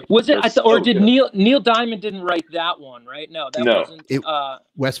great. Was it? Or did Neil Diamond didn't write that one, right? No, that wasn't.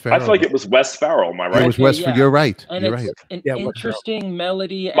 Wes Farrell. I feel like it was Wes Farrell. Am I right? It was Wes Farrell. You're right. And you're it's right. an interesting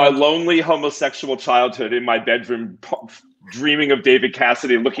melody. My lonely homosexual childhood in my bedroom, dreaming of David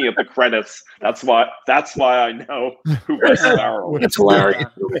Cassidy, looking at the credits. That's why I know who Wes Farrell is. It's hilarious.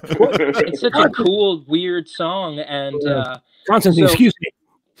 It's such a cool, weird song. And Constantine, excuse me.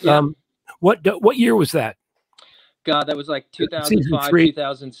 Yeah. What year was that? God, that was like 2005,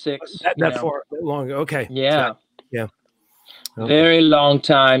 2006. That far, that long ago. Okay. Yeah. Yeah. Okay. Very long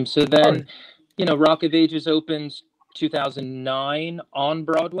time. So then, you know, Rock of Ages opens 2009 on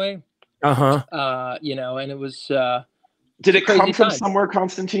Broadway. You know, and it was. Did it come from somewhere,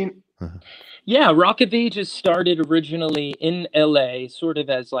 Constantine? Yeah, Rock of Ages started originally in LA, sort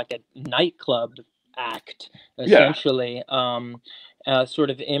of as like a nightclub act, essentially. Sort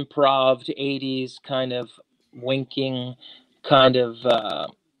of improv 80s kind of winking kind of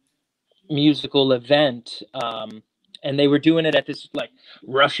musical event, and they were doing it at this like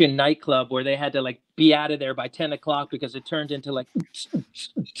Russian nightclub where they had to like be out of there by 10 o'clock because it turned into like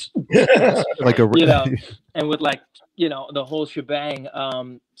like a, you know, and with like, you know, the whole shebang.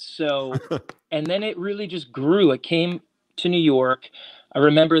 So, and then it really just grew. It came to New York. I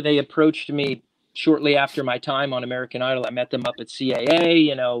remember they approached me shortly after my time on American Idol. I met them up at CAA,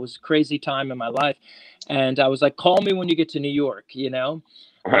 you know, it was a crazy time in my life. And I was like, call me when you get to New York, you know.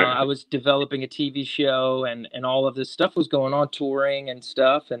 I was developing a TV show, and all of this stuff was going on, touring and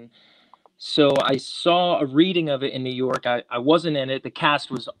stuff. And so I saw a reading of it in New York. I wasn't in it. The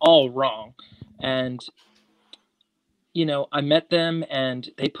cast was all wrong. And, you know, I met them, and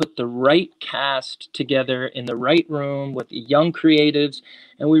they put the right cast together in the right room with the young creatives.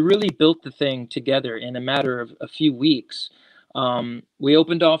 And we really built the thing together in a matter of a few weeks. We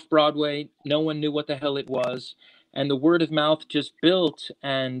opened off Broadway. No one knew what the hell it was. And the word of mouth just built.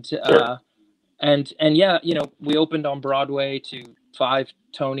 And, and yeah, you know, we opened on Broadway to 5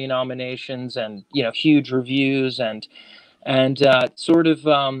 Tony nominations, and, you know, huge reviews, and sort of,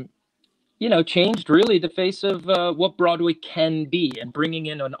 you know, changed really the face of what Broadway can be, and bringing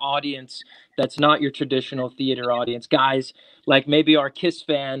in an audience that's not your traditional theater audience. Guys like maybe our Kiss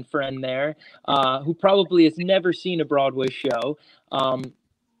fan friend there, who probably has never seen a Broadway show,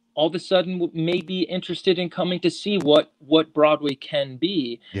 all of a sudden may be interested in coming to see what Broadway can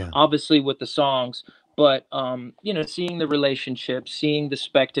be, obviously with the songs, but, you know, seeing the relationships, seeing the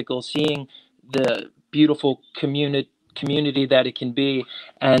spectacle, seeing the beautiful community that it can be.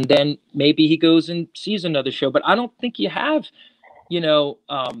 And then maybe he goes and sees another show. But I don't think you have, you know,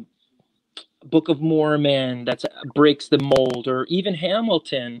 Book of Mormon that breaks the mold, or even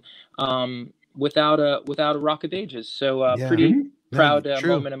Hamilton, without a Rock of Ages. So pretty proud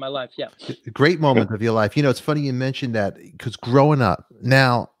moment in my life. Yeah, a great moment of your life. You know, it's funny you mentioned that, because growing up,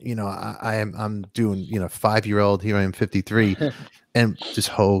 now, you know, I'm doing, you know, 5-year-old, here I am 53, and this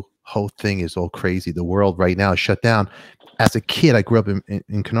whole thing is all crazy. The world right now is shut down. As a kid, I grew up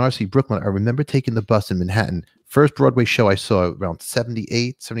in Canarsie, Brooklyn. I remember taking the bus in Manhattan. First Broadway show I saw around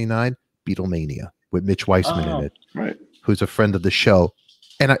 78, 79, Beatlemania, with Mitch Weissman in it, who's a friend of the show.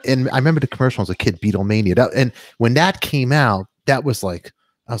 And I remember the commercial as a kid, Beatlemania. And when that came out, that was like,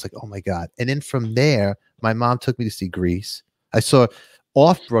 I was like, oh my God. And then from there, my mom took me to see Grease. I saw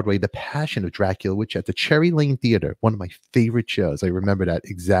off Broadway, The Passion of Dracula, which at the Cherry Lane Theater, one of my favorite shows. I remember that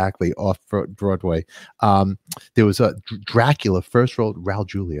exactly, off Broadway. There was a Dracula, first role, Raul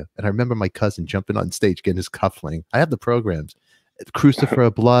Julia. And I remember my cousin jumping on stage, getting his cuffling. I have the programs. Crucifer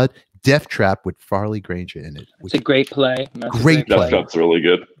of Blood, Death Trap with Farley Granger in it. It's a great play. Great play. That's really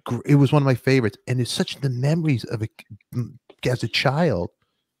good. It was one of my favorites. And it's such the memories of it as a child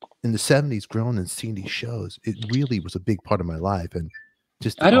in the 70s, growing and seeing these shows. It really was a big part of my life. And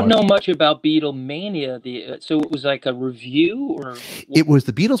just I don't know much about Beatlemania. So it was like a review, or it was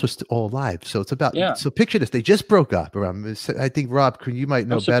the Beatles were still all alive. So it's about So picture this: they just broke up around. I think Rob, you might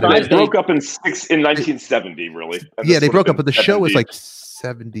know better. They broke up in 1970, really. Yeah, they broke up, but the show was like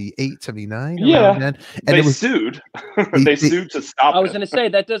 78, 79. Yeah, and they sued. They sued to stop. I was going to say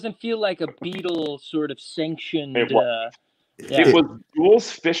that doesn't feel like a Beatles sort of sanctioned. It was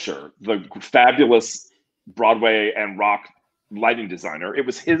Jules Fisher, the fabulous Broadway and rock lighting designer. It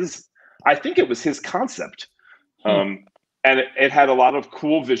was his, I think it was his concept. And it had a lot of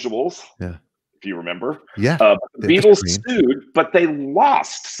cool visuals. Yeah. If you remember. Yeah. The Beatles sued, but they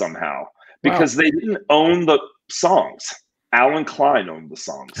lost somehow because they didn't own the songs. Alan Klein owned the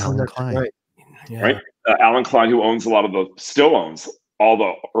songs. Alan Klein. Right. Yeah. Right? Alan Klein, who owns a lot of still owns all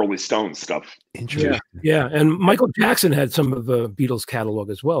the early Stones stuff. Interesting. Yeah. And Michael Jackson had some of the Beatles catalog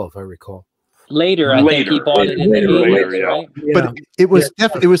as well, if I recall. Later, I think he bought it in the 80s, right? But it was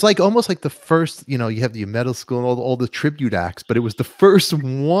definitely, it was like almost like the first, you know, you have the Metal School and all the tribute acts, but it was the first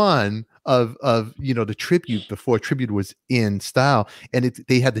one of you know, the tribute before tribute was in style. And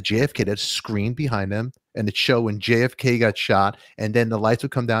they had the JFK, that screen behind them, and it showed when JFK got shot, and then the lights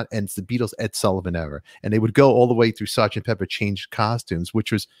would come down, and it's the Beatles Ed Sullivan era, and they would go all the way through Sgt. Pepper, change costumes,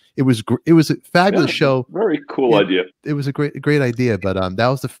 which was it was a fabulous show. Very cool idea. It was a great idea, but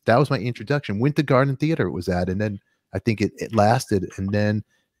that was my introduction. Winter Garden Theater it was at, and then I think it lasted, and then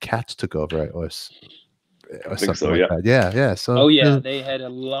Cats took over, or something so, like that. Yeah. So they had a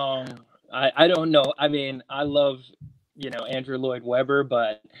long. I don't know. I mean, I love, you know, Andrew Lloyd Webber,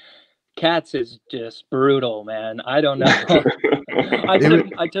 but Cats is just brutal, man. I don't know.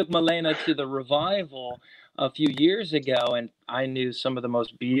 I took Milena to the revival a few years ago, and I knew some of the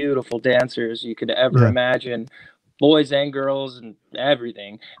most beautiful dancers you could ever imagine, boys and girls and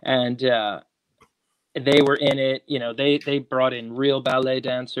everything. And they were in it. You know, they brought in real ballet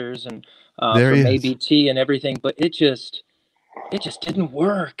dancers and from ABT and everything. But it just, it just didn't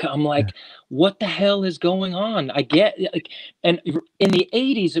work. I'm like, what the hell is going on? I get like, and in the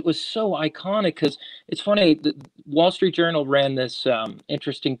 80s, it was so iconic because it's funny. The Wall Street Journal ran this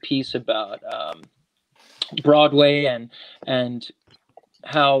interesting piece about Broadway and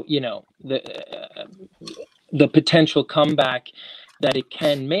how, you know, the potential comeback that it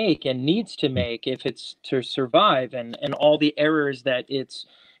can make and needs to make if it's to survive, and all the errors that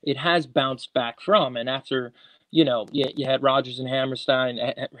it has bounced back from. And after, you know, you had Rodgers and Hammerstein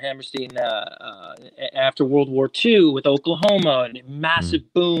after World War II with Oklahoma, and a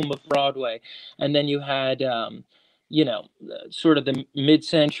massive boom of Broadway. And then you had, you know, sort of the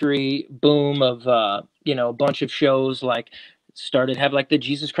mid-century boom of, you know, a bunch of shows like started have like the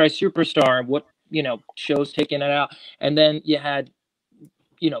Jesus Christ Superstar and what, you know, shows taking it out. And then you had,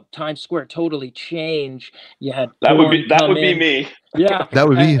 you know, Times Square totally change. You had that would be me. Yeah, that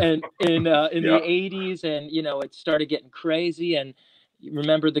would be. And in the 80s, and you know, it started getting crazy. And you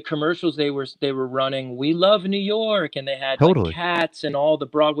remember the commercials they were running? We love New York, and they had like Cats and all the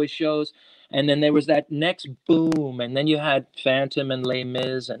Broadway shows. And then there was that next boom, and then you had Phantom and Les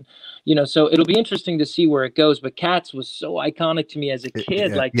Mis, and you know, so it'll be interesting to see where it goes. But Cats was so iconic to me as a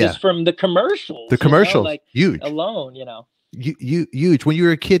kid, just from the commercials. The commercials, like huge alone, you know. Huge. When you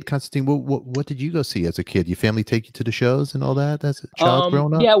were a kid, Constantine, what did you go see as a kid? Your family take you to the shows and all that as a child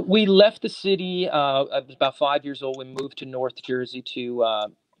growing up? Yeah, we left the city. I was about 5 years old. We moved to North Jersey to,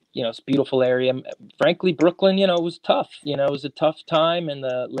 you know, it's a beautiful area. Frankly, Brooklyn, you know, was tough. You know, it was a tough time in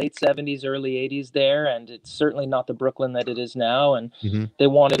the late 70s, early 80s there. And it's certainly not the Brooklyn that it is now. And they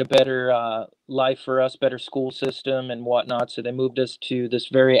wanted a better life for us, better school system and whatnot. So they moved us to this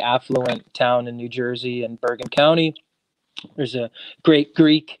very affluent town in New Jersey in Bergen County. There's a great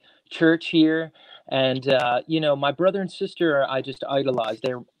Greek church here. And, you know, my brother and sister, I just idolize.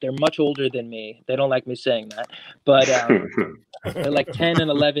 They're much older than me. They don't like me saying that. But they're like 10 and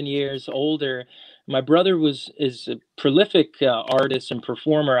 11 years older. My brother is a prolific artist and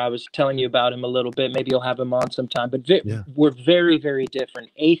performer. I was telling you about him a little bit. Maybe you'll have him on sometime. But we're very, very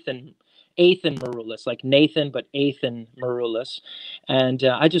different. Ethan Maroulis, like Nathan, but Ethan Maroulis. And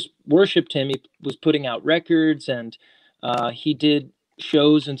I just worshipped him. He was putting out records, and he did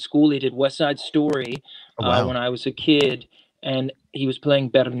shows in school. He did West Side Story when I was a kid, and he was playing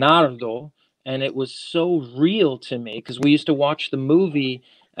Bernardo, and it was so real to me because we used to watch the movie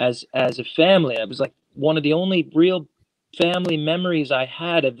as a family. It was like one of the only real family memories I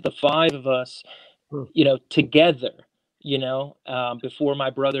had of the five of us, you know, together, you know, before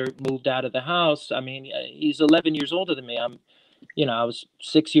my brother moved out of the house. I mean, he's 11 years older than me. You know, I was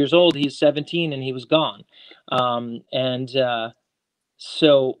 6 years old. He's 17 and he was gone.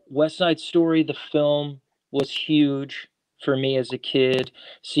 So West Side Story, the film, was huge for me as a kid.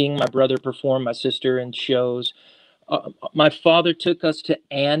 Seeing my brother perform, my sister in shows. My father took us to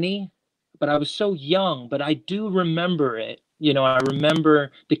Annie, but I was so young, but I do remember it. You know, I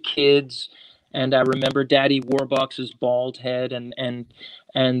remember the kids, and I remember Daddy Warbucks' bald head, and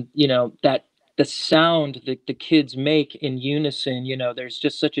you know, that the sound that the kids make in unison. You know, there's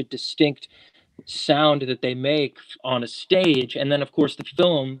just such a distinct sound that they make on a stage. And then of course the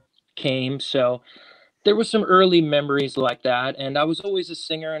film came, so there were some early memories like that. And I was always a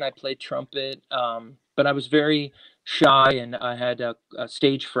singer, and I played trumpet, but I was very shy, and I had a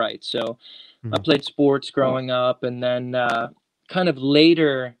stage fright. So I played sports growing up, and then kind of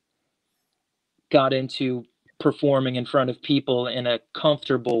later got into performing in front of people in a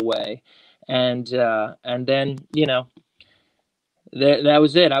comfortable way. And then, you know, that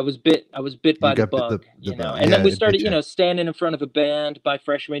was it. I was bit by the bug, you know. And then we started, you know, standing in front of a band by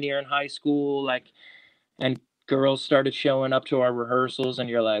freshman year in high school, like, and girls started showing up to our rehearsals, and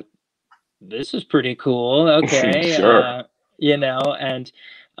you're like, this is pretty cool. Okay. Sure. You know, and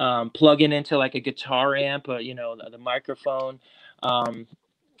plugging into like a guitar amp, you know, the microphone.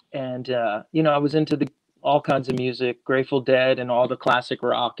 And you know, I was into all kinds of music, Grateful Dead and all the classic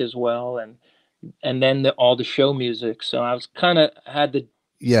rock as well. And then all the show music. So I was kind of had the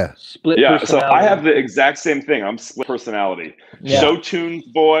split personality. So I have the exact same thing. I'm split personality. Show tunes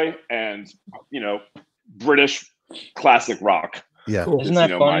boy, and you know, British classic rock. Yeah, cool. Isn't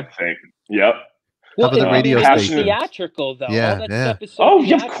that fun? My thing. Yep. Well, the radio station? Theatrical though. Yeah, all that stuff is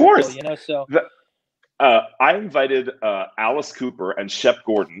so of course. You know, so. I invited Alice Cooper and Shep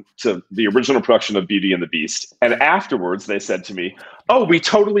Gordon to the original production of Beauty and the Beast. And afterwards, they said to me, oh, we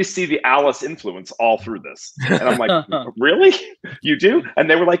totally see the Alice influence all through this. And I'm like, really? You do? And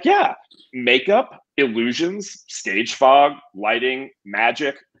they were like, yeah. Makeup, illusions, stage fog, lighting,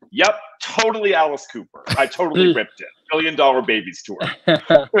 magic. Yep, totally Alice Cooper. I totally ripped it. $1 Million Babies tour.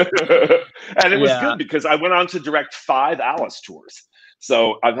 And it was good because I went on to direct 5 Alice tours.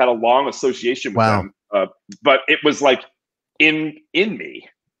 So I've had a long association with them. But it was like in me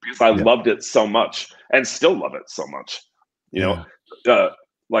because I loved it so much and still love it so much. You know,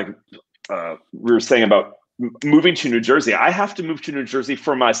 like we were saying about moving to New Jersey. I have to move to New Jersey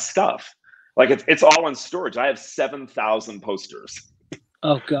for my stuff. Like it's all in storage. I have 7,000 posters.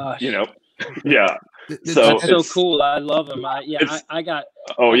 Oh gosh. You know, yeah. So that's so cool. I love them. I got.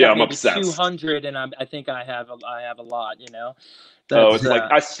 Oh yeah, I'm maybe obsessed. 200, and I think I have a lot. You know. It's like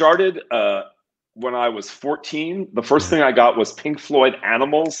I started when I was 14. The first thing I got was Pink Floyd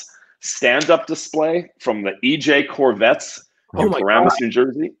Animals stand-up display from the EJ Corvettes in Paramus, New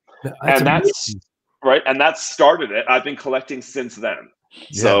Jersey, and that's right. And that started it. I've been collecting since then.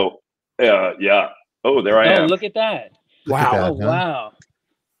 Yeah. So yeah. Oh, there I am. Look at that. Wow. Oh wow.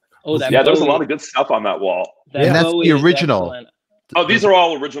 Oh, that there's a lot of good stuff on that wall. And that's the original. Oh, these are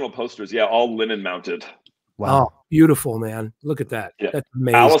all original posters. Yeah, all linen mounted. Wow. Oh, beautiful, man. Look at that. Yeah. That's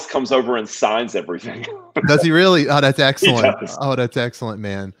amazing. Alice comes over and signs everything. Does he really? Oh, that's excellent. Oh, that's excellent,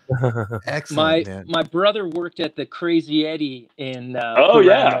 man. Excellent, man. My brother worked at the Crazy Eddie in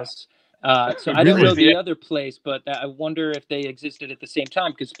Paramus. So I don't know the other place, but I wonder if they existed at the same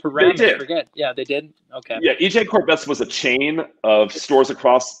time because Paramus, they did. Okay. Yeah, EJ Corvettes was a chain of stores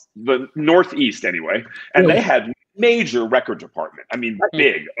across the Northeast anyway, and they had major record department. I mean,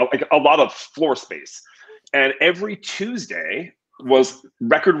 big, like a lot of floor space. And every Tuesday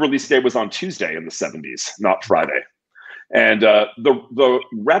record release day was on Tuesday in the 70s, not Friday. And the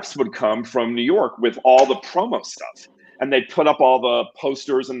reps would come from New York with all the promo stuff. And they'd put up all the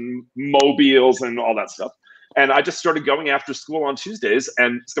posters and mobiles and all that stuff. And I just started going after school on Tuesdays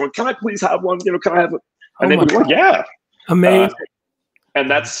and going, can I please have one? You know, can I have it? And they would be like, yeah. Amazing. And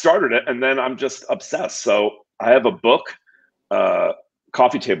that started it. And then I'm just obsessed. So I have a book,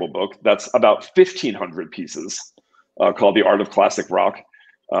 coffee table book, that's about 1,500 pieces called The Art of Classic Rock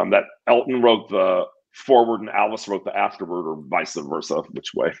that Elton wrote the forward and Alice wrote the afterword, or vice versa,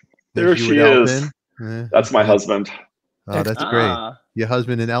 which way. There she is. That's my husband. Oh, that's great. Your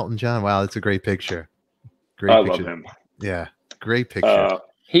husband and Elton John. Wow, that's a great picture. Great I picture. love him. Yeah, great picture.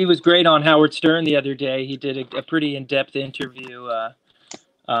 He was great on Howard Stern the other day. He did a pretty in-depth interview. I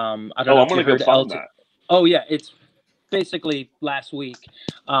don't know if you heard Elton. That. Oh, yeah, it's basically last week.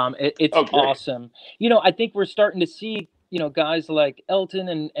 It's awesome. You know, I think we're starting to see, you know, guys like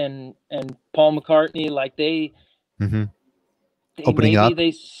Elton and Paul McCartney, like they opening up.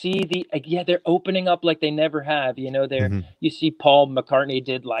 They see they're opening up like they never have. You know, you see Paul McCartney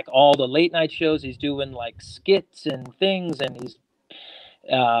did like all the late night shows. He's doing like skits and things, and he's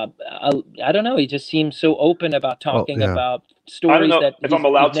I don't know. He just seems so open about talking about stories. I don't know that if I'm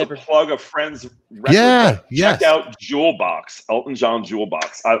allowed to plug a friend's record. Check out Jewel Box, Elton John Jewel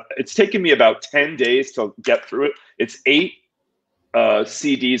Box. It's taken me about 10 days to get through it. It's 8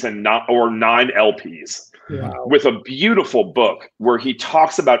 CDs and 9 LPs. Wow. With a beautiful book where he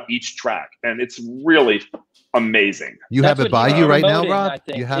talks about each track, and it's really amazing. You have it by you right now, Rob?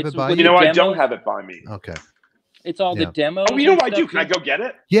 You have it by you? You know, I don't have it by me. Okay. It's all the demos. Oh, you know what I do? Can I go get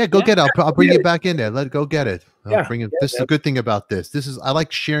it? Yeah, go get it. I'll bring it back in there. Go get it. I'll bring it. This is a good thing about this. I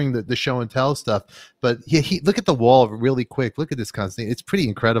like sharing the show and tell stuff. But he look at the wall really quick. Look at this, Constantine. It's pretty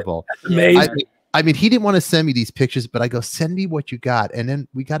incredible. Amazing. I mean, he didn't want to send me these pictures, but I go, send me what you got. And then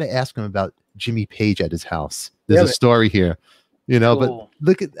we got to ask him about Jimmy Page at his house. There's a story here, you know, but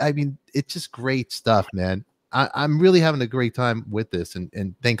look at, I mean, it's just great stuff, man. I'm really having a great time with this.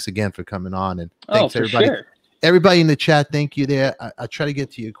 And thanks again for coming on. And thanks everybody. Sure. Everybody in the chat, thank you there. I try to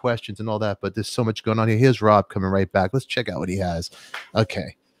get to your questions and all that, but there's so much going on here. Here's Rob coming right back. Let's check out what he has.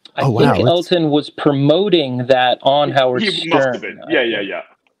 Okay. I think Elton was promoting that on Howard Stern. Must have been. Yeah.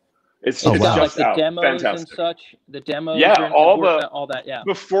 It's just like the out. demos Fantastic. and such. The demos. Yeah, all that. Yeah.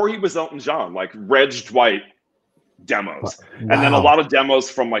 Before he was Elton John, like Reg Dwight demos, and then a lot of demos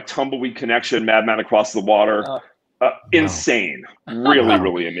from like Tumbleweed Connection, Madman Across the Water. Insane. Really,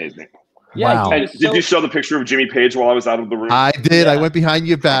 really amazing. Yeah. And did you show the picture of Jimmy Page while I was out of the room? I did. I went behind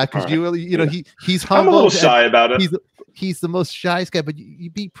your back because you know, he's humble. I'm a little shy about it. He's the most shyest guy, but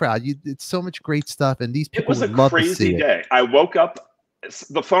you be proud. It's so much great stuff, and these people would love to see it. It was a crazy day. I woke up.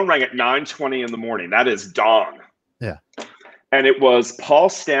 The phone rang at 9:20 in the morning. That is dawn. Yeah. And it was Paul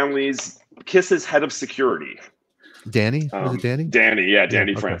Stanley's Kiss's head of security. Danny? Was it Danny?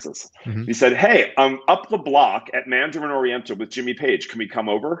 Danny Francis. He said, hey, I'm up the block at Mandarin Oriental with Jimmy Page. Can we come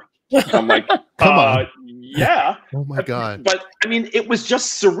over? I'm like, come on. Yeah. Oh my God. But I mean, it was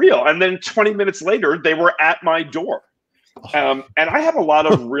just surreal. And then 20 minutes later, they were at my door. And I have a lot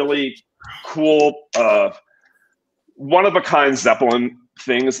of really cool one of a kind Zeppelin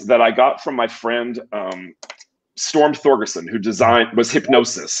things that I got from my friend Storm Thorgerson, who was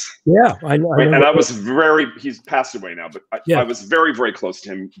Hypnosis. Yeah, I know. And I was he's passed away now, but I was very, very close to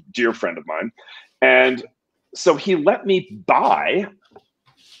him, dear friend of mine. And so he let me buy,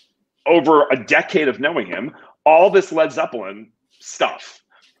 over a decade of knowing him, all this Led Zeppelin stuff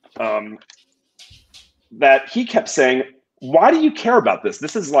that he kept saying, why do you care about this?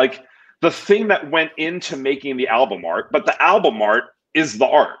 This is like the thing that went into making the album art, but the album art is the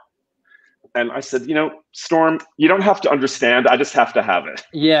art. And I said, Storm, you don't have to understand. I just have to have it.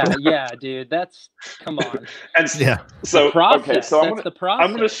 Yeah, dude. Come on. And so okay, so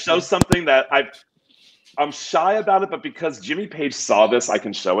I'm going to show something that I'm shy about it, but because Jimmy Page saw this, I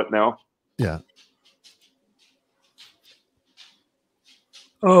can show it now. Yeah.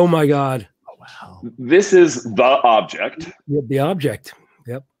 Oh my God. Oh, wow. This is the object. Yeah, the object.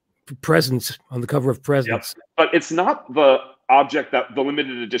 Yep. Presents on the cover of Presents. Yep. But it's not the object that the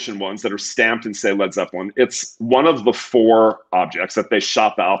limited edition ones that are stamped and say Led Zeppelin. It's one of the 4 objects that they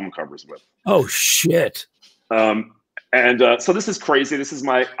shot the album covers with. Oh shit. So this is crazy. This is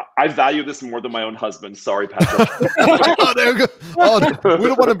I value this more than my own husband. Sorry, Patrick. Oh, there we go. Oh, we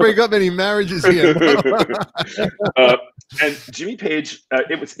don't want to break up any marriages here. And Jimmy Page,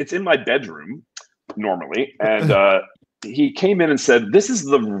 it's in my bedroom normally, and he came in and said, "This is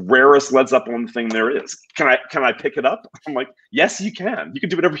the rarest Led Zeppelin thing there is. Can I pick it up?" I'm like, "Yes, you can. You can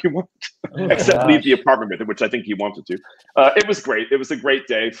do whatever you want, except leave the apartment with it," which I think he wanted to. It was great. It was a great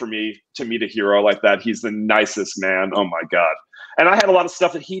day for me to meet a hero like that. He's the nicest man. Oh my God! And I had a lot of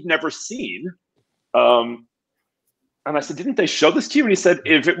stuff that he'd never seen. And I said, "Didn't they show this to you?" And he said,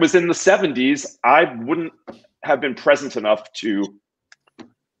 "If it was in the 70s, I wouldn't have been present enough to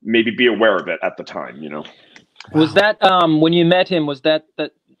maybe be aware of it at the time." Wow. Was that when you met him? Was that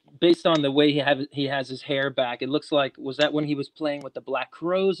based on the way he has his hair back? It looks like, was that when he was playing with the Black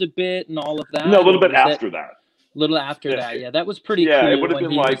Crowes a bit and all of that? No, a little bit after that. A little after that, yeah. That was pretty cool. Yeah, it would have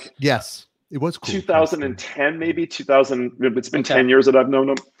been like yes, it was cool. 2010, maybe 2000. It's been 10 years that I've known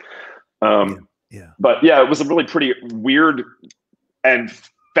him. But yeah, it was a really pretty weird and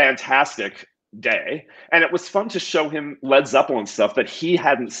fantastic day, and it was fun to show him Led Zeppelin stuff that he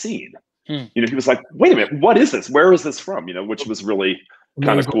hadn't seen. He was like, "Wait a minute, what is this? Where is this from?" Which was really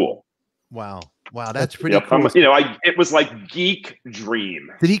kind of cool. Wow, that's pretty cool. It was like geek dream.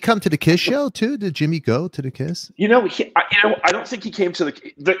 Did he come to the Kiss show too? Did Jimmy go to the Kiss? I don't think he came to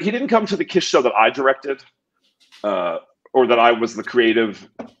he didn't come to the Kiss show that I directed, or that I was the creative.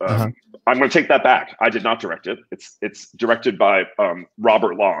 I'm going to take that back. I did not direct it. It's directed by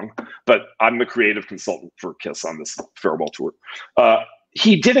Robert Long, but I'm the creative consultant for Kiss on this farewell tour.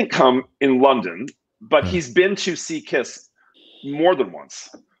 He didn't come in London, but he's been to see Kiss more than once,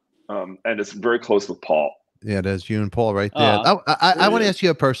 and it's very close with Paul. Yeah, there's you and Paul right there. I want to ask you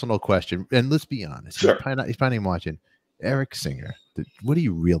a personal question, and let's be honest. Sure. He's probably watching. Eric Singer, what do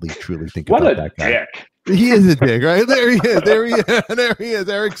you really, truly think about that guy? Dick. He is a dick, right? There he is. There he is.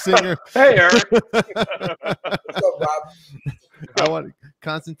 Eric Singer. Hey, Eric. What's up, Rob? I want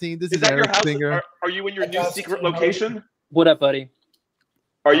Constantine. This is that Eric your house? Singer. Are you in your new secret location? What up, buddy?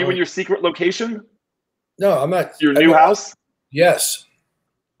 Are you in your secret location? No, I'm not. Your new house? Yes.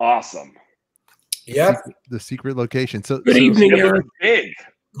 Awesome. Yep. The secret location. So good evening, Eric. Big.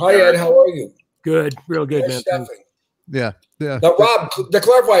 Hi, Ed. How are you? Good. Real good, man. Yeah. Now, Rob, to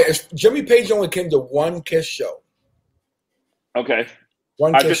clarify, Jimmy Page only came to one Kiss show. Okay.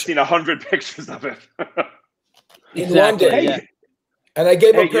 I've just seen 100 pictures of it. In London. Yeah. And I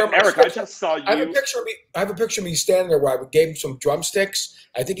gave him a pair of Eric, I just saw you. I have a picture of me standing there where I gave him some drumsticks.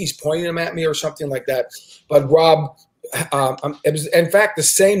 I think he's pointing them at me or something like that. But Rob, it was in fact the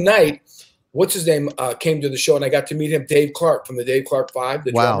same night. What's his name came to the show, and I got to meet him, Dave Clark from the Dave Clark 5.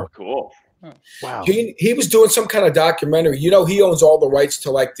 The drummer. Cool. Wow. He was doing some kind of documentary. He owns all the rights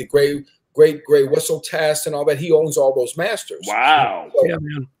to like the Great Whistle Test and all that. He owns all those masters. Wow. So, yeah,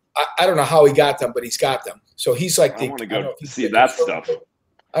 man. I don't know how he got them, but he's got them. So he's like I want to go see that stuff.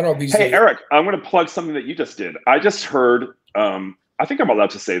 I don't know if he's. Hey, Eric, I'm going to plug something that you just did. I just heard. I think I'm allowed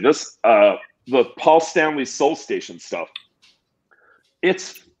to say this. The Paul Stanley Soul Station stuff.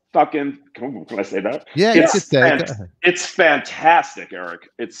 It's fucking. Can I say that? Yeah, it's fantastic, Eric.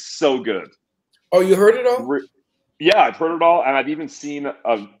 It's so good. Oh, you heard it all? Yeah, I've heard it all, and I've even seen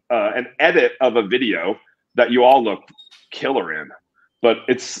an edit of a video that you all look killer in. But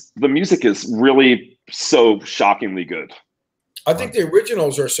the music is really so shockingly good. I think the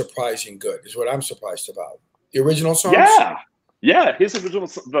originals are surprising good, is what I'm surprised about. The original songs? Yeah, his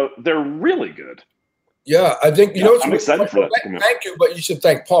originals, they're really good. Yeah, I think I'm excited for that. Thank you, but you should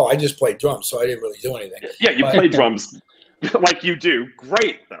thank Paul. I just played drums, so I didn't really do anything. Yeah, you play drums like you do.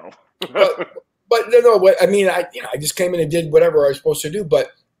 Great though. but no. I mean, I just came in and did whatever I was supposed to do. But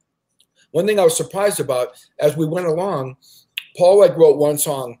one thing I was surprised about as we went along, Paul wrote one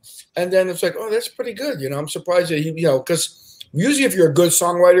song, and then it's like, oh, that's pretty good. I'm surprised that he, because usually if you're a good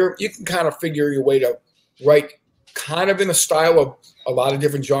songwriter, you can kind of figure your way to write kind of in a style of a lot of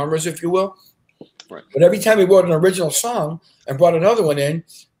different genres, if you will. Right. But every time he wrote an original song and brought another one in,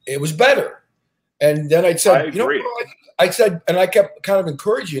 it was better. And then I said, I said, and I kept kind of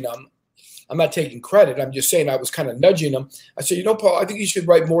encouraging him. I'm not taking credit. I'm just saying I was kind of nudging him. I said, Paul, I think you should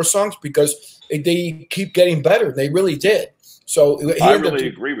write more songs because they keep getting better. They really did. So I really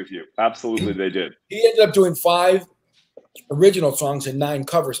agree with you. Absolutely, they did. He ended up doing 5 original songs and 9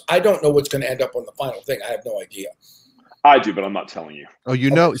 covers. I don't know what's going to end up on the final thing. I have no idea. I do, but I'm not telling you. Oh,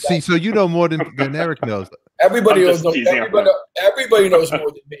 so you know more than Eric knows. Everybody knows more than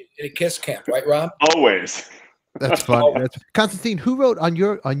me in a KISS camp, right, Rob? Always. That's funny. Constantine, who wrote on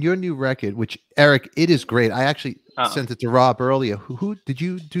your new record, which Eric, it is great. I actually sent it to Rob earlier. Who did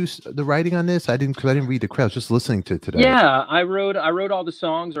you do the writing on this? I didn't read the credits. I was just listening to it today. Yeah, I wrote all the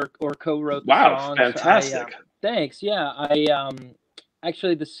songs or co-wrote the songs. Wow, fantastic. Thanks. Yeah, I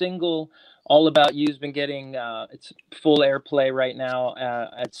actually the single All About You has been getting it's full airplay right now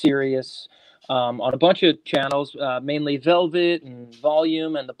at Sirius. On a bunch of channels, mainly Velvet and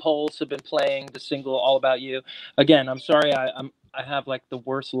Volume and The Pulse have been playing the single All About You. Again, I'm sorry, I have like the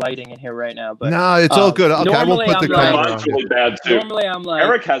worst lighting in here right now, but no, it's all good. Okay, I won't put the camera on. Really bad too. Normally, I'm like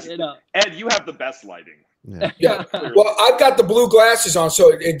Eric has Ed. You have the best lighting. Yeah. Well, I've got the blue glasses on, so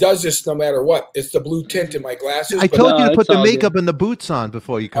it does this no matter what. It's the blue tint in my glasses. I told you to put the makeup and the boots on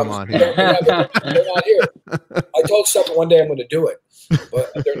before you come on here. They're not here. I told Stephen one day I'm going to do it,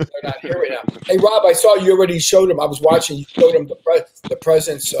 but they're not here right now. Hey, Rob, I saw you already showed him. I was watching. You showed him the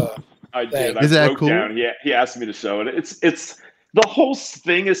presents. I did. Is that cool? Down. He asked me to show it. It's the whole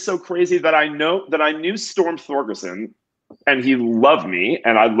thing is so crazy that I knew Storm Thorgerson, and he loved me,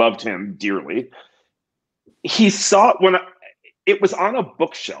 and I loved him dearly. He saw it when it was on a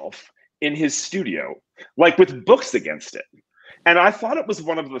bookshelf in his studio, like with books against it. And I thought it was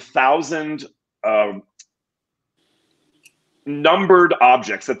one of the 1,000 numbered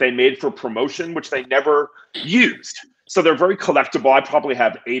objects that they made for promotion, which they never used. So they're very collectible. I probably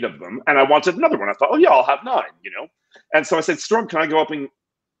have 8 of them. And I wanted another one. I thought, oh yeah, I'll have 9, And so I said, Storm, can I go up and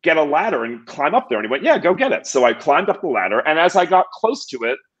get a ladder and climb up there? And he went, yeah, go get it. So I climbed up the ladder. And as I got close to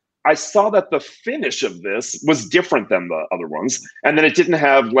it, I saw that the finish of this was different than the other ones. And then it didn't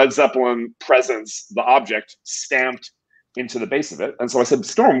have Led Zeppelin Presence, the object, stamped into the base of it. And so I said,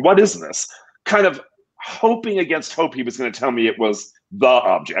 Storm, what is this? Kind of hoping against hope he was going to tell me it was the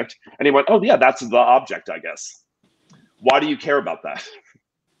object. And he went, oh, yeah, that's the object, I guess. Why do you care about that?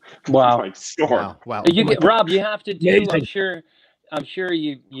 Wow. Like, Storm. Wow. Rob, you have to do, I'm sure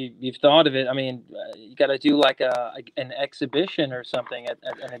you've thought of it. I mean, you got to do like an exhibition or something at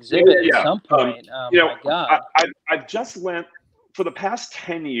an exhibit at some point. My God. I've just went for the past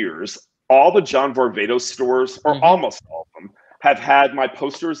 10 years. All the John Varvatos stores, or almost all of them, have had my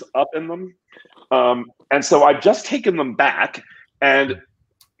posters up in them, and so I've just taken them back. And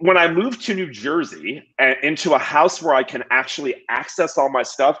when I moved to New Jersey and into a house where I can actually access all my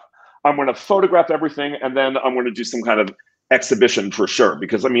stuff, I'm going to photograph everything, and then I'm going to do some kind of exhibition for sure,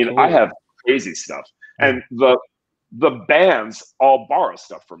 because I mean, cool. I have crazy stuff, and the bands all borrow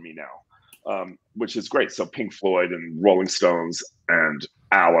stuff from me now, which is great. So Pink Floyd and Rolling Stones and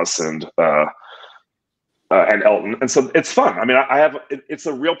Alice and Elton, and so it's fun. I mean, it's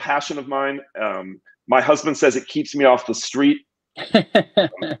a real passion of mine. My husband says it keeps me off the street,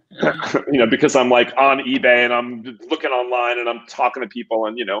 because I'm like on eBay and I'm looking online and I'm talking to people,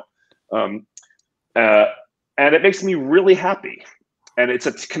 and and it makes me really happy. And it's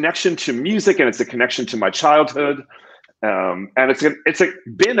a connection to music, and it's a connection to my childhood. And it's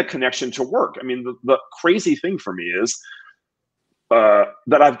been a connection to work. I mean, the crazy thing for me is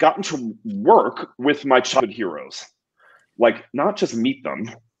that I've gotten to work with my childhood heroes. Like, not just meet them,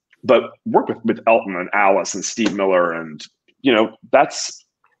 but work with Elton and Alice and Steve Miller. And,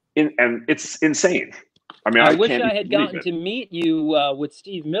 and it's insane. I mean, I wish I had gotten to meet you with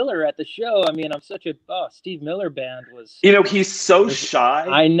Steve Miller at the show. I mean, I'm such a Steve Miller band was. He's so shy.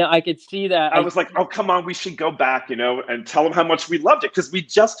 I know. I could see that. I was like, oh, come on, we should go back, and tell him how much we loved it, because we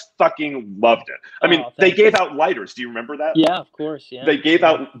just fucking loved it. I mean, they gave out lighters. Do you remember that? Yeah, of course. Yeah. They gave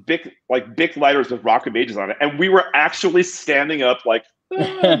out Bic lighters with Rock of Ages on it, and we were actually standing up, like,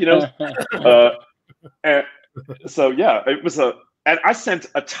 and so yeah, it was And I sent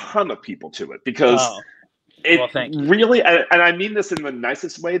a ton of people to it because it thank you. really, and I mean this in the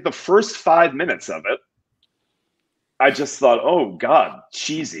nicest way, the first 5 minutes of it, I just thought, oh God,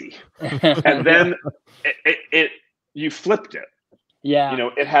 cheesy. And then you flipped it. Yeah. You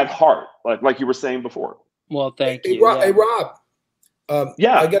know, it had heart, like you were saying before. Well, thank you. Hey, Rob.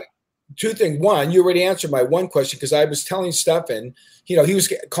 Yeah. I got two things. One, you already answered my one question because I was telling Stefan, you know, he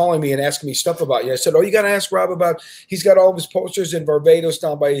was calling me and asking me stuff about you. I said, oh, you got to ask Rob about, he's got all of his posters in Barbados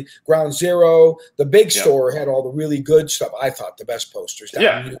down by Ground Zero. The big store had all the really good stuff. I thought the best posters down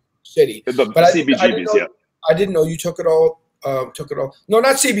in New York City. The but CBGBs, I didn't know you took it all. No,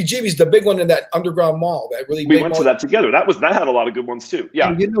 not CBGB's, the big one in that underground mall. That really we went to that together. That had a lot of good ones too.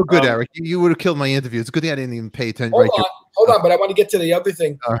 Yeah, you know, good, Eric. You would have killed my interview. It's a good thing I didn't even pay attention. Hold on, but I want to get to the other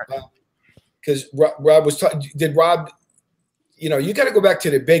thing because Rob was talking. Did Rob? You know, you got to go back to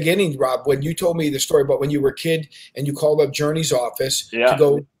the beginning, Rob, when you told me the story about when you were a kid and you called up Journey's office to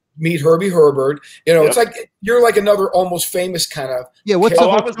go meet Herbie Herbert. You know, it's like you're like another almost famous kind of. Yeah, what's the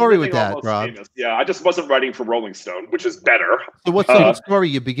whole story with that, Rob? Famous. Yeah, I just wasn't writing for Rolling Stone, which is better. So what's the whole story?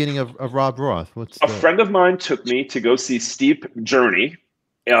 Your beginning of Rob Roth? A friend of mine took me to go see Steve Journey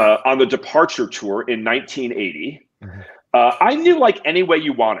on the Departure tour in 1980. I knew like Any Way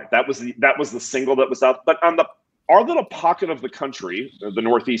You Want It. That was the single that was out. But on our little pocket of the country, the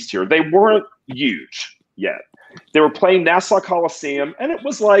Northeast here, they weren't huge yet. They were playing Nassau Coliseum, and it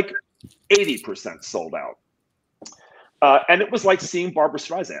was like 80% sold out. And it was like seeing Barbra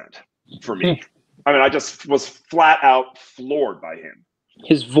Streisand for me. I mean, I just was flat out floored by him.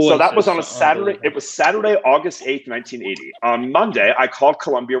 His voice. So that was on a Saturday. It was Saturday, August 8th, 1980. On Monday, I called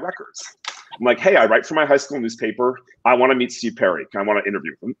Columbia Records. I'm like, hey, I write for my high school newspaper. I want to meet Steve Perry. I want to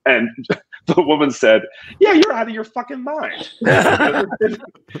interview him. And the woman said, yeah, you're out of your fucking mind.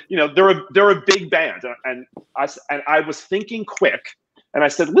 You know, they're a big band. And I was thinking quick. And I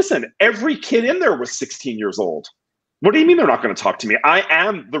said, listen, every kid in there was 16 years old. What do you mean they're not going to talk to me? I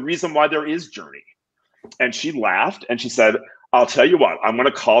am the reason why there is Journey. And she laughed and she said, I'll tell you what, I'm going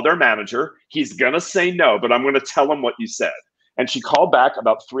to call their manager. He's going to say no, but I'm going to tell him what you said. And she called back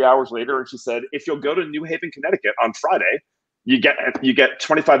about 3 hours later and she said, if you'll go to New Haven, Connecticut on Friday, you get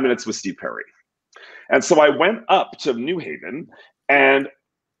 25 minutes with Steve Perry. And so I went up to New Haven and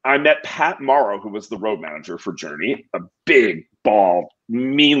I met Pat Morrow, who was the road manager for Journey, a big, bald,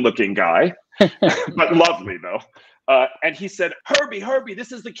 mean-looking guy, but lovely though. And he said, Herbie,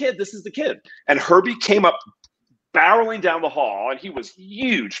 this is the kid. And Herbie came up barreling down the hall, and he was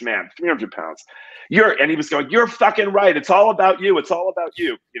huge, man, 300 pounds. And he was going, you're fucking right. It's all about you.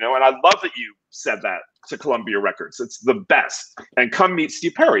 You know, and I love that you said that to Columbia Records. It's the best. And come meet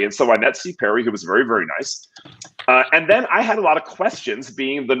Steve Perry. And so I met Steve Perry, who was very, very nice. And then I had a lot of questions,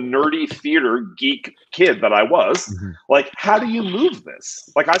 being the nerdy theater geek kid that I was. Like, how do you move this?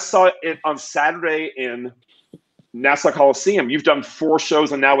 Like, I saw it on Saturday in Nassau Coliseum. You've done 4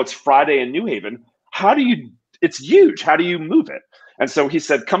 shows, and now it's Friday in New Haven. It's huge. How do you move it? And so he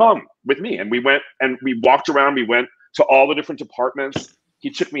said, come on with me. And we went and we walked around. We went to all the different departments. He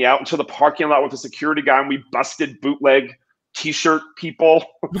took me out into the parking lot with a security guy, and we busted bootleg T-shirt people.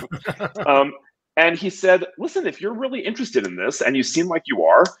 And he said, listen, if you're really interested in this and you seem like you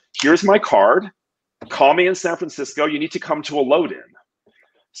are, here's my card. Call me in San Francisco. You need to come to a load-in.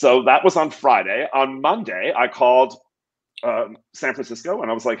 So that was on Friday. On Monday, I called San Francisco, and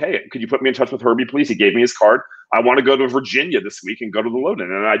I was like, hey, could you put me in touch with Herbie, please? He gave me his card. I want to go to Virginia this week and go to the load-in.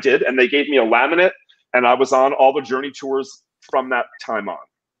 And I did, and they gave me a laminate, and I was on all the Journey tours from that time on.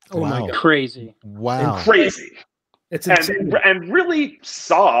 Oh my God. Crazy. Wow. And crazy. It's insane. And really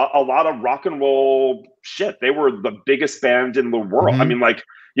saw a lot of rock and roll shit. They were the biggest band in the world. I mean, like,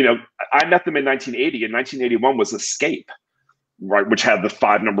 you know, I met them in 1980, and 1981 was Escape, right, which had the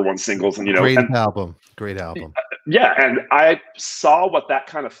 5 #1 singles. And, you know, Great album. Yeah, and I saw what that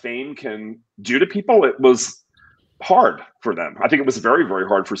kind of fame can do to people. It was hard for them. I think it was very, very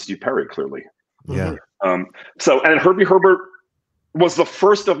hard for Steve Perry, clearly. Yeah. And Herbie Herbert was the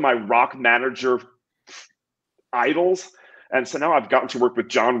first of my rock manager idols. And so now I've gotten to work with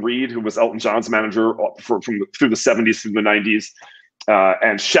John Reed, who was Elton John's manager through the 70s, through the 90s,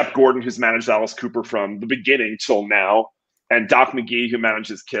 and Shep Gordon, who's managed Alice Cooper from the beginning till now, and Doc McGee, who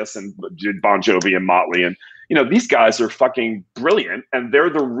manages Kiss and did Bon Jovi and Motley. And, you know, these guys are fucking brilliant, and they're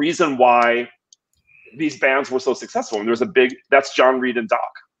the reason why these bands were so successful. And that's John Reed and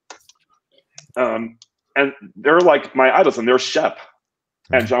Doc. And they're like my idols, and they're Shep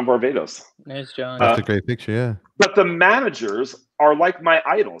and John Barbados. Nice, John. That's a great picture, yeah. But the managers are like my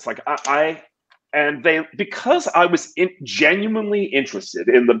idols. Like because I was genuinely interested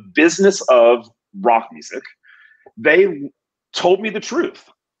in the business of rock music, they told me the truth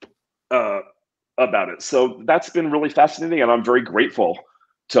about it. So that's been really fascinating, and I'm very grateful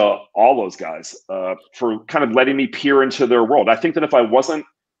to all those guys for kind of letting me peer into their world. I think that if I wasn't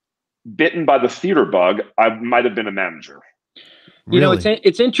bitten by the theater bug, I might have been a manager. You know,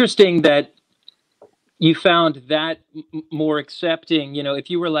 it's interesting that you found that more accepting. You know, if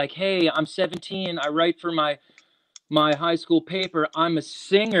you were like, hey, I'm 17, I write for my high school paper, I'm a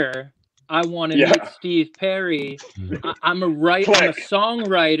singer, I want to meet Steve Perry, I'm a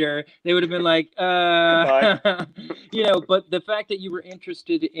songwriter, they would have been like, you know. But the fact that you were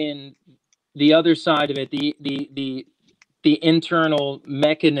interested in the other side of it, the internal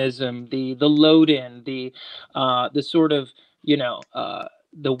mechanism, the load in, the sort of, you know,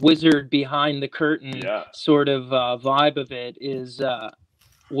 the wizard behind the curtain sort of vibe of it is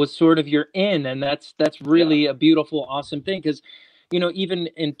was sort of your in, and that's really a beautiful, awesome thing. Because, you know, even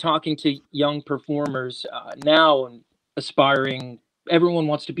in talking to young performers now and aspiring, everyone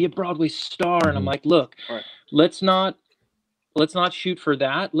wants to be a Broadway star, and I'm like, look, let's not shoot for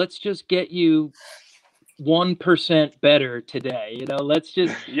that. Let's just get you 1% better today. You know, let's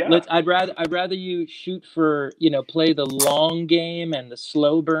just I'd rather you shoot for, you know, play the long game and the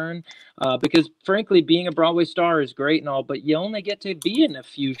slow burn, because frankly, being a Broadway star is great and all, but you only get to be in a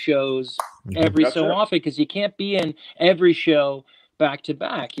few shows every often, because you can't be in every show back to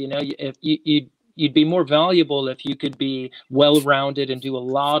back. You know, if you'd be more valuable if you could be well-rounded and do a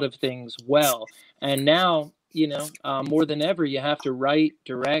lot of things well. And now, you know, more than ever, you have to write,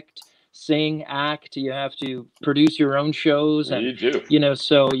 direct, sing, act, you have to produce your own shows, and you know,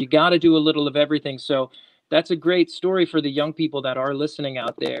 so you got to do a little of everything. So that's a great story for the young people that are listening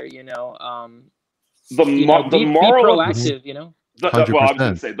out there. You know, be proactive. You know, well, I was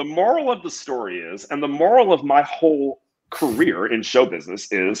going to say the moral of the story is, and the moral of my whole career in show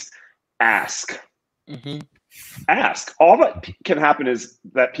business is, ask. Ask. All that can happen is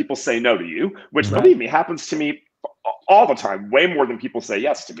that people say no to you, which believe me, happens to me all the time, way more than people say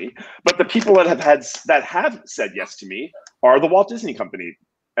yes to me. But the people that have said yes to me are the Walt Disney Company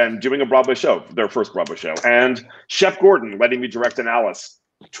and doing a Broadway show, their first Broadway show, and Chef Gordon letting me direct an Alice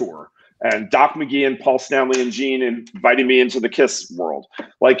tour, and Doc McGee and Paul Stanley and Gene inviting me into the Kiss world.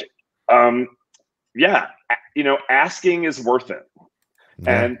 Like, you know, asking is worth it.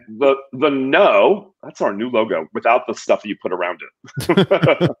 And the no, that's our new logo without the stuff you put around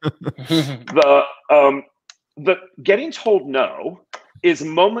it. The getting told no is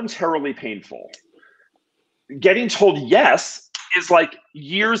momentarily painful. Getting told yes is like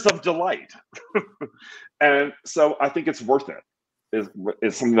years of delight. And so I think it's worth it,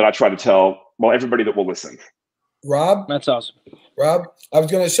 is something that I try to tell, well, everybody that will listen. Rob? That's awesome. Rob, I was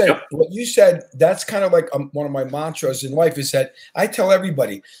going to say, what you said, that's kind of like one of my mantras in life, is that I tell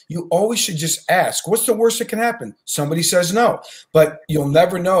everybody, you always should just ask. What's the worst that can happen? Somebody says no. But you'll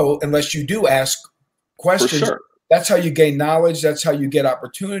never know unless you do ask questions. For sure. That's how you gain knowledge. That's how you get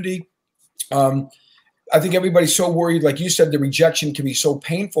opportunity. I think everybody's so worried, like you said, the rejection can be so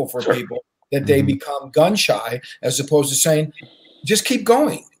painful for people that they become gun shy, as opposed to saying, just keep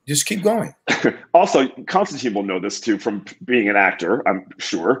going. Just keep going. Also, Constantine will know this too from being an actor, I'm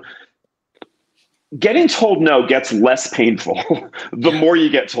sure. Getting told no gets less painful the more you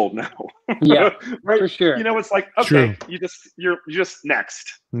get told no. Yeah, right? For sure. You know, it's like, okay, you're just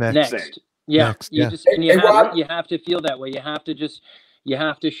next. Yeah, next. You just, and you have to feel that way. You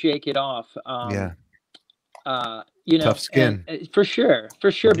have to shake it off. You know, tough skin. And, for sure,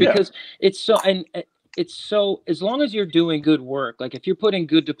 because it's so, and it's so, as long as you're doing good work, like if you're putting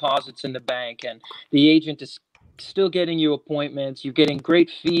good deposits in the bank and the agent is still getting you appointments, you're getting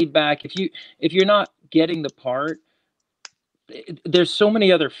great feedback. If you're not getting the part, there's so many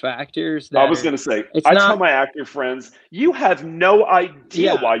other factors that I was going to say, I tell my actor friends, you have no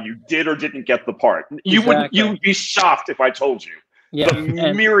idea why you did or didn't get the part. You would be shocked if I told you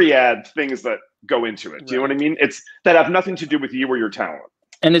the myriad things that go into it. Do you know what I mean? It's that have nothing to do with you or your talent.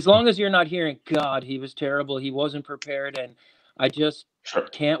 And as long as you're not hearing, God, he was terrible, he wasn't prepared, and I just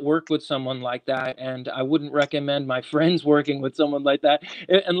can't work with someone like that, and I wouldn't recommend my friends working with someone like that.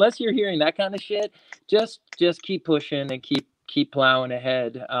 Unless you're hearing that kind of shit, just keep pushing and keep plowing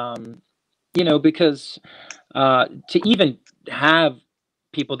ahead. You know, because to even have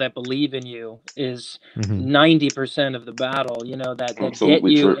people that believe in you is 90% of the battle, you know, that get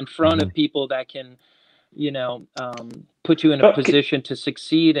you in front of people that can, you know, put you in a position to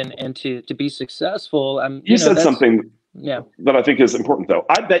succeed and to be successful. You said something that I think is important, though.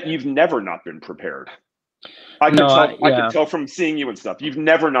 I bet you've never not been prepared. I can tell from seeing you and stuff. You've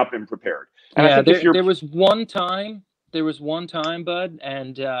never not been prepared. And I think there was one time, Bud,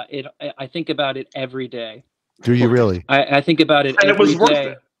 and I think about it every day. Do you really? I think about it And every it was worth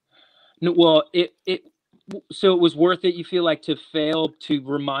day. it. No, well, so it was worth it. You feel like to fail to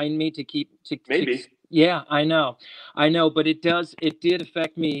remind me to keep Maybe. Yeah, I know, but it did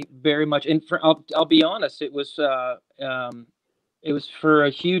affect me very much. And I'll be honest, it was for a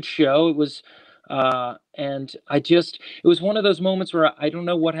huge show. It was, and it was one of those moments where I don't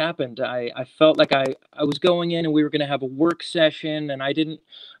know what happened. I felt like I was going in and we were going to have a work session, and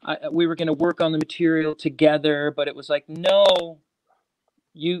we were going to work on the material together, but it was like, no,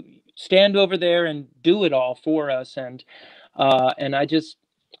 you stand over there and do it all for us. And I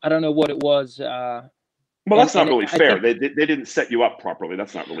don't know what it was. Well, that's not really fair. They didn't set you up properly.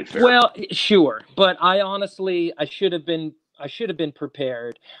 That's not really fair. Well, sure, but I should have been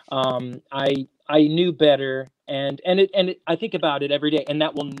prepared. I knew better, and I think about it every day, and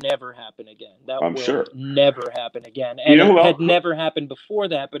that will never happen again. I'm sure. Never happen again. And it had never happened before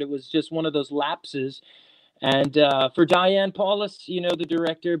that, but it was just one of those lapses. And for Diane Paulus, the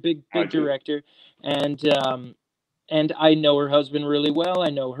director, big director, and I know her husband really well. I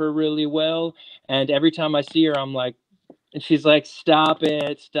know her really well. And every time I see her, I'm like, and she's like, stop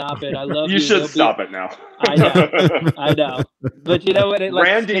it. I love you. You should stop it now. I know. But you know what?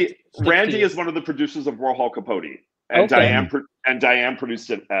 Randy is one of the producers of WarholCapote. And Diane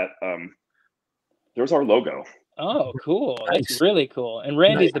produced it at, there's our logo. Oh, cool. That's really cool. And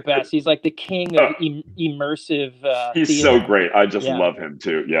Randy's the best. He's like the king of immersive He's theater. so great. I just love him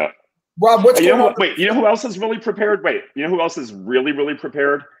too. Yeah. Rob, what's going on? Wait, you know who else is really prepared? Wait, you know who else is really, really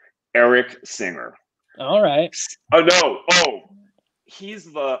prepared? Eric Singer. All right. Oh, no. Oh,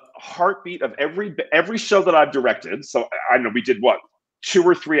 he's the heartbeat of every show that I've directed. So I know we did 2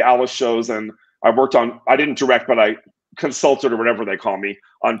 or 3 Alice shows, and I didn't direct, but I consulted or whatever they call me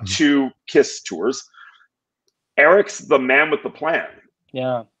on 2 Kiss tours. Eric's the man with the plan.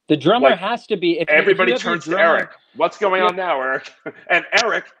 Yeah. The drummer has to be. Everybody turns to Eric. What's going on now, Eric? And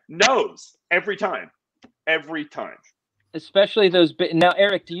Eric knows every time. Every time. Especially those. Now,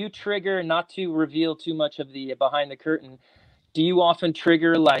 Eric, do you trigger, not to reveal too much of the behind the curtain, do you often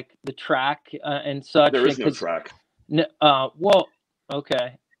trigger like the track and such? There is no track. Well,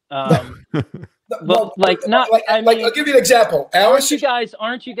 okay. I'll give you an example. Alice,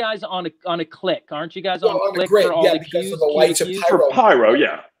 aren't you guys on a click? Aren't you guys on a click grid? for all Yeah, the because cues, of the lights and pyro. For pyro,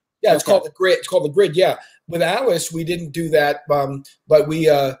 yeah. Yeah, it's called the grid. It's called the grid. Yeah. With Alice, we didn't do that, but we,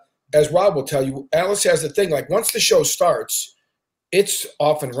 as Rob will tell you, Alice has the thing. Like once the show starts, it's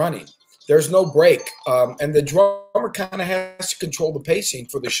off and running. There's no break, and the drummer kind of has to control the pacing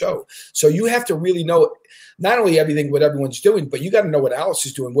for the show. So you have to really know not only everything what everyone's doing, but you got to know what Alice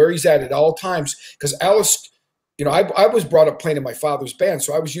is doing, where he's at all times. Because Alice, I was brought up playing in my father's band,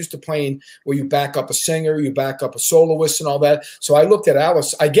 so I was used to playing where you back up a singer, you back up a soloist, and all that. So I looked at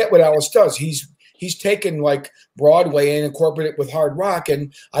Alice. I get what Alice does. He's taken like Broadway and incorporated it with hard rock,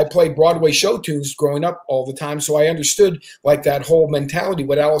 and I played Broadway show tunes growing up all the time, so I understood like that whole mentality.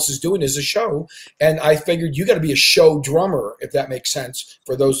 What Alice is doing is a show, and I figured you got to be a show drummer, if that makes sense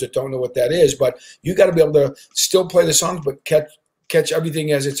for those that don't know what that is. But you got to be able to still play the songs, but catch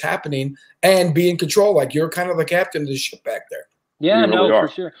everything as it's happening and be in control. Like you're kind of the captain of the ship back there. Yeah, no, for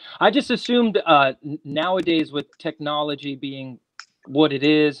sure. I just assumed nowadays with technology being what it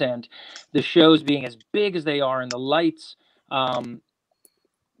is and the shows being as big as they are and the lights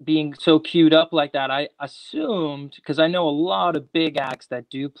being so queued up like that, I assumed, because I know a lot of big acts that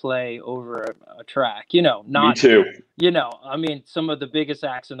do play over a track, not me too. I mean, some of the biggest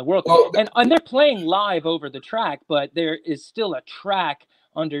acts in the world, and they're playing live over the track, but there is still a track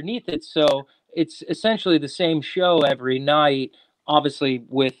underneath it, so it's essentially the same show every night, obviously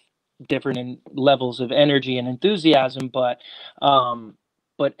with different levels of energy and enthusiasm, but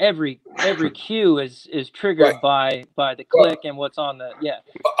every cue is triggered by the click and what's on the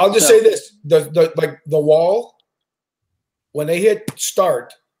I'll just say this: the wall, when they hit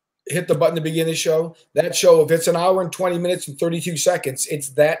the button to begin the show. That show, if it's an hour and 20 minutes and 32 seconds, it's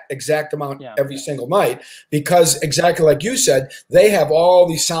that exact amount every single night, because exactly like you said, they have all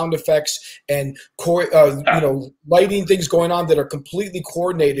these sound effects and lighting things going on that are completely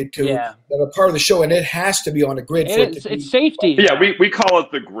coordinated to that are part of the show, and it has to be on a grid. It's safety. Yeah, we call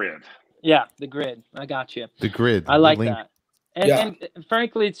it the grid. Yeah, the grid. I got you. The grid. I like that. And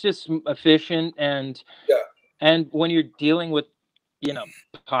frankly, it's just efficient, and when you're dealing with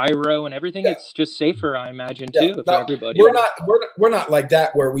pyro and everything, it's just safer, I imagine, too, for everybody. We're not like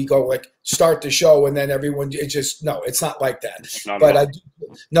that where we go like start the show and then everyone. It's just it's not like that.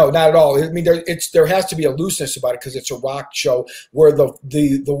 Not at all. I mean, there has to be a looseness about it because it's a rock show. Where the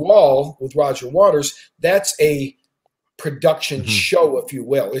Wall with Roger Waters, that's a production show, if you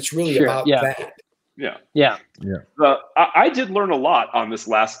will. It's really about that. Yeah. Yeah. Yeah. I did learn a lot on this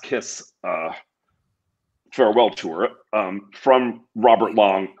last Kiss farewell tour from Robert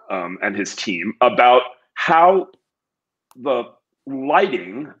Long and his team about how the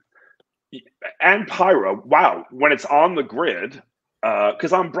lighting and pyro, wow, when it's on the grid,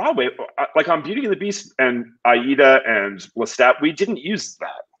 because on Broadway, like on Beauty and the Beast and Aida and Lestat, we didn't use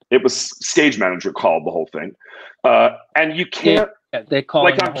that. It was stage manager called the whole thing, and you can't. Yeah, they call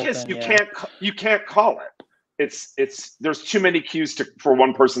like it on Kiss, you can't call it. It's there's too many cues for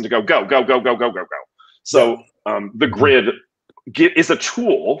one person to go. So the grid is a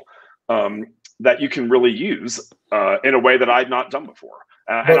tool that you can really use in a way that I've not done before,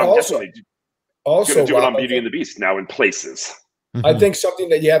 and I'm definitely also going to do it on Beauty and the Beast now in places. I think something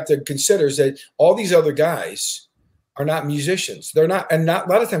that you have to consider is that all these other guys are not musicians. They're not, and not a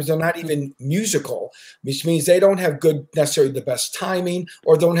lot of times they're not even musical, which means they don't have good, necessarily the best timing,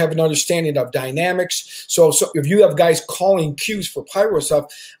 or don't have an understanding of dynamics. So if you have guys calling cues for pyro stuff,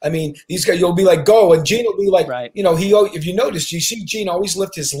 I mean, these guys, you'll be like, go, and Gene will be like, you know, if you notice, you see Gene always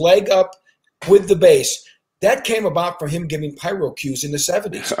lift his leg up with the bass. That came about from him giving pyro cues in the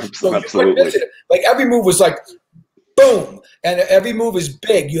 70s. So Absolutely. Like every move was like, boom, and every move is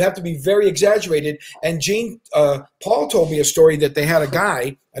big. You have to be very exaggerated. And Gene, Paul told me a story that they had a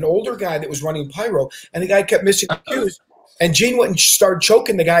guy, an older guy that was running pyro, and the guy kept missing the cues. And Gene went and started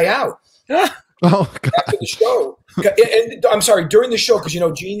choking the guy out. Oh, God. After the show. And I'm sorry, during the show, because, you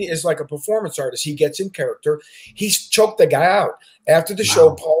know, Gene is like a performance artist. He gets in character. He's choked the guy out. After the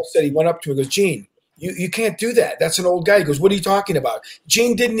show, Paul said, he went up to him and goes, Gene, you can't do that. That's an old guy. He goes, what are you talking about?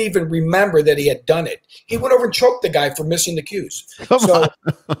 Gene didn't even remember that he had done it. He went over and choked the guy for missing the cues. So,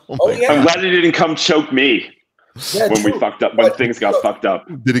 yeah. I'm glad he didn't come choke me when we fucked up, when things got fucked up.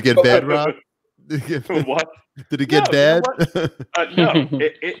 Did it get bad, Rob? What? Did it get bad? No,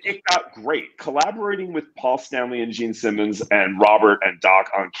 it got great. Collaborating with Paul Stanley and Gene Simmons and Robert and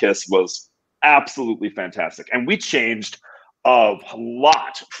Doc on Kiss was absolutely fantastic. And we changed a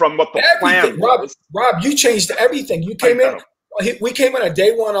lot from what the plan was. Rob, you changed everything. You came in. We came in on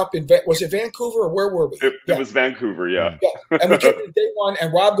day one up in, was it Vancouver or where were we? It was Vancouver, yeah. And we came in day one,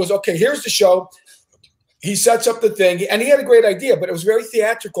 and Rob goes, okay, here's the show. He sets up the thing, and he had a great idea, but it was very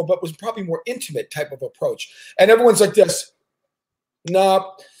theatrical, but was probably more intimate type of approach. And everyone's like this.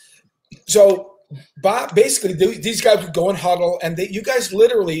 No. So Bob, basically, these guys would go and huddle, and you guys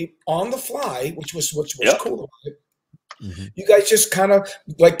literally on the fly, which was cool about it. You guys just kind of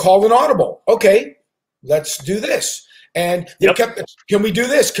like called an audible. Okay, let's do this. And they kept, can we do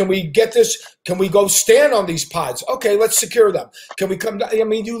this? Can we get this? Can we go stand on these pods? Okay, let's secure them. Can we come down? I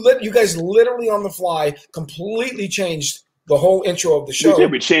mean, you guys literally on the fly completely changed the whole intro of the show. We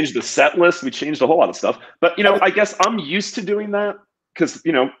did. We changed the set list. We changed a whole lot of stuff. But, you know, I guess I'm used to doing that because,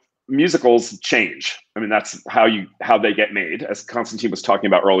 you know, musicals change. I mean, that's how they get made, as Constantine was talking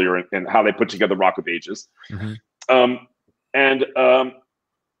about earlier, and how they put together Rock of Ages.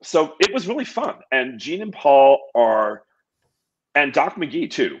 So it was really fun. And Gene and Paul and Doc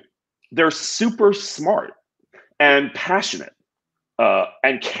McGee too, they're super smart and passionate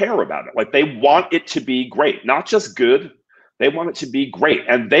and care about it. Like, they want it to be great, not just good. They want it to be great,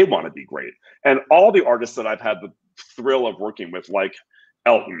 and they want to be great. And all the artists that I've had the thrill of working with, like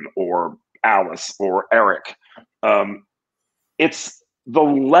Elton or Alice or Eric, it's the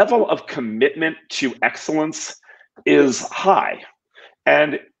level of commitment to excellence is high,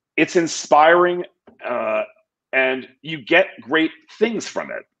 and it's inspiring, and you get great things from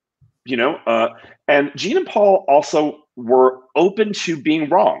it, you know. And Gene and Paul also were open to being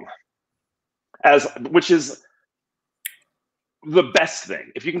wrong, which is the best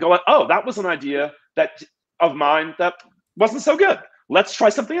thing. If you can go like, oh, that was an idea of mine that wasn't so good. Let's try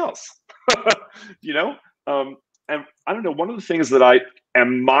something else, you know. And I don't know, one of the things that I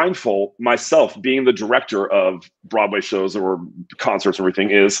am mindful myself, being the director of Broadway shows or concerts or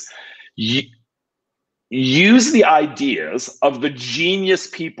everything, is use the ideas of the genius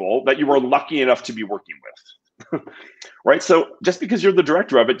people that you are lucky enough to be working with. Right? So just because you're the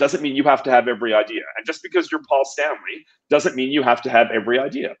director of it doesn't mean you have to have every idea. And just because you're Paul Stanley doesn't mean you have to have every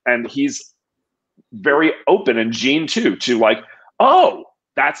idea. And he's very open, and Gene too, to like, oh,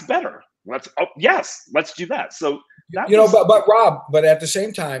 that's better. Let's do that. So but Rob, but at the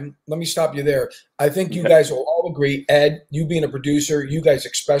same time, let me stop you there. I think you guys will all agree, Ed, you being a producer, you guys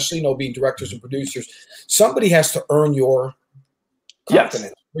especially know, being directors and producers, somebody has to earn your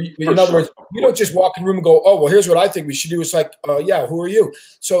confidence. In other words, you don't just walk in the room and go, oh, well, here's what I think we should do. It's like, yeah, who are you?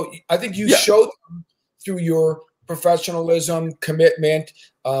 So I think you showed them through your professionalism, commitment,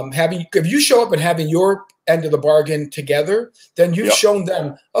 if you show up and having your end of the bargain together, then you've shown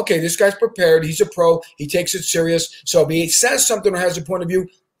them, okay, this guy's prepared. He's a pro. He takes it serious. So if he says something or has a point of view,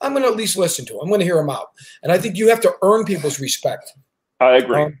 I'm going to at least listen to him. I'm going to hear him out. And I think you have to earn people's respect. I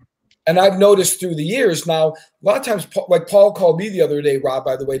agree. And I've noticed through the years now, a lot of times, like Paul called me the other day, Rob,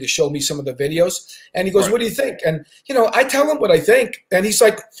 by the way, to show me some of the videos. And he goes, what do you think? And, you know, I tell him what I think. And he's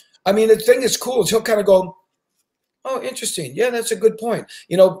like, I mean, the thing that's cool is he'll kind of go, oh, interesting. Yeah, that's a good point.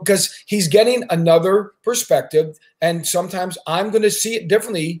 You know, because he's getting another perspective. And sometimes I'm going to see it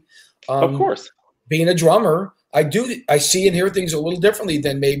differently. Of course. Being a drummer, I see and hear things a little differently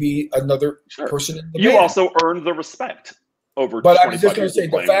than maybe another person in the band. You also earned the respect over. But I was just going to say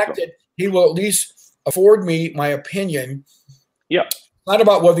the fact that he will at least afford me my opinion. Yeah. Not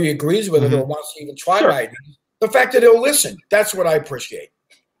about whether he agrees with it or wants to even try my ideas. The fact that he'll listen. That's what I appreciate.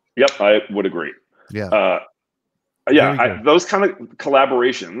 Yep, I would agree. Yeah. Those kind of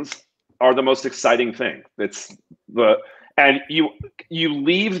collaborations are the most exciting thing. And you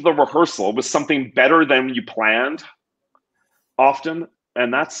leave the rehearsal with something better than you planned often,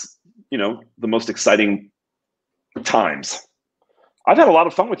 and that's, you know, the most exciting times. I've had a lot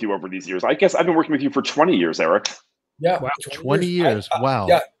of fun with you over these years. I guess I've been working with you for 20 years, Eric. Yeah. Wow, 20 years. Wow.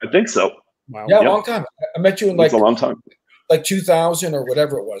 Yeah. I think so. Wow. Yeah, a long time. I met you in a long time. Like 2000 or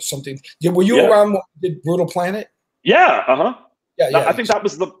whatever it was. Something. Were you around when we did Brutal Planet? Yeah. Yeah. I think that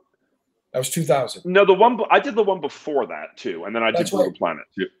was 2000. No, I did the one before that too, and then I did Brutal Planet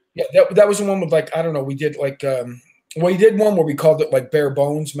too. Yeah, that was the one with like, I don't know. We did like we did one where we called it like Bare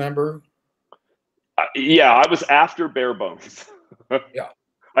Bones. Remember? Yeah, I was after Bare Bones. Yeah,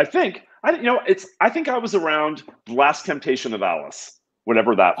 I think I was around The Last Temptation of Alice,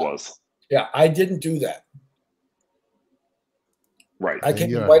 whatever that was. Yeah, I didn't do that. Right. I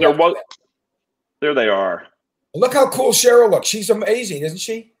came right up. There they are. Look how cool Cheryl looks. She's amazing, isn't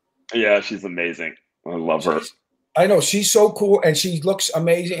she? Yeah, she's amazing. I love her. I know, she's so cool, and she looks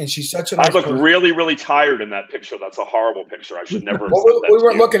amazing, and she's such a nice person. really, really tired in that picture. That's a horrible picture. I should never have said that. We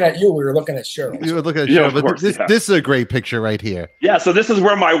weren't looking at you. We were looking at Cheryl. You were looking at Cheryl, but this is a great picture right here. Yeah, so this is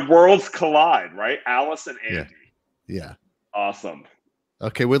where my worlds collide, right? Alice and Andy. Yeah. Awesome.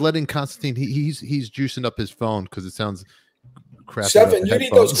 Okay, we're letting Constantine. He's juicing up his phone because it sounds crappy. Stefan, you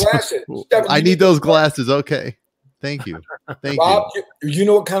need those glasses. I need those glasses. Okay. Thank you. Rob, you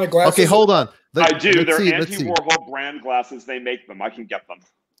know what kind of glasses? Okay, hold on. I do. They're anti-Warhol brand glasses. They make them. I can get them.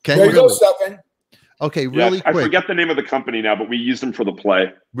 There you go, Stefan. Okay, really quick. I forget the name of the company now, but we used them for the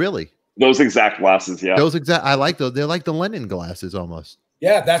play. Really? Those exact glasses, yeah. I like those. They're like the Lennon glasses almost.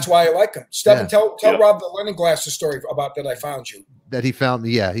 Yeah, that's why I like them. Stefan, tell Rob the Lennon glasses story about that I found you. That he found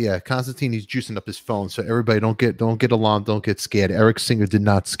me. Yeah. Constantine, he's juicing up his phone. So everybody don't get alarmed, don't get scared. Eric Singer did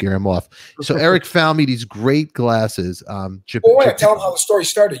not scare him off. So Eric found me these great glasses. Tell him how the story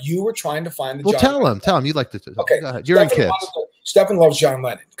started. You were trying to find the John Lennon. Tell him you'd like to. Okay. Go ahead. You're in kids. Stefan loves John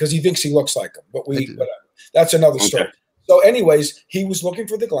Lennon because he thinks he looks like him. But that's another story. So anyways, he was looking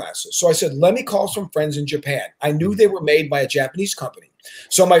for the glasses. So I said, let me call some friends in Japan. I knew they were made by a Japanese company.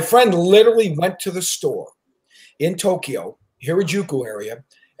 So my friend literally went to the store in Tokyo, Harajuku area,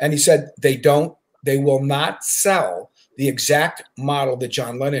 and he said, they will not sell the exact model that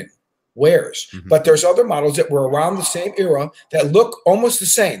John Lennon wears. But there's other models that were around the same era that look almost the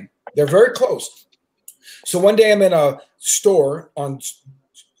same. They're very close. So one day I'm in a store on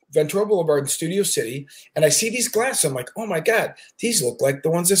Ventura Boulevard in Studio City, and I see these glasses. I'm like, oh my God, these look like the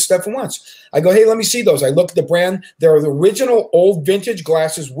ones that Stefan wants. I go, hey, let me see those. I look at the brand. They're the original old vintage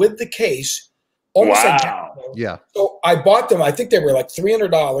glasses with the case. Almost identical. Yeah. So I bought them. I think they were like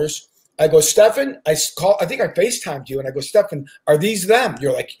 $300. I go, Stefan, I think I FaceTimed you, and I go, Stefan, are these them?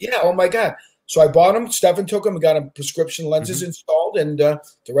 You're like, yeah, oh my God. So I bought them. Stefan took them and got them prescription lenses installed, and the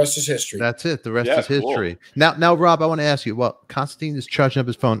rest is history. That's it. The rest is history. Cool. Now, Rob, I want to ask you. Well, Constantine is charging up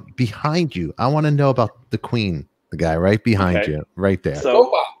his phone behind you. I want to know about the Queen, the guy right behind you, right there.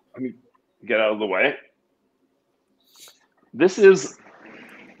 So let me get out of the way. This is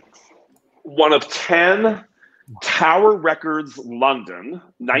one of 10 Tower Records London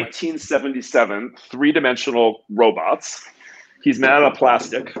 1977 three-dimensional robots. He's made out of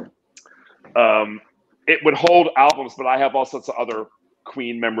plastic. It would hold albums, but I have all sorts of other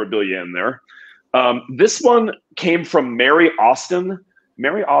Queen memorabilia in there. This one came from Mary Austin.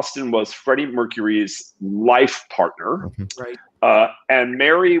 Mary Austin was Freddie Mercury's life partner. Right. And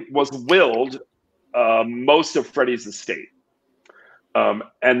Mary was willed most of Freddie's estate.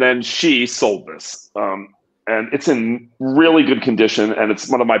 And then she sold this. And it's in really good condition, and it's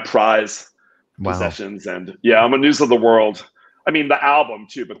one of my prize possessions. And yeah, I'm a News of the World. I mean, the album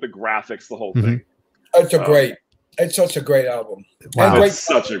too, but the graphics, the whole thing. It's such a great album. Wow. And it's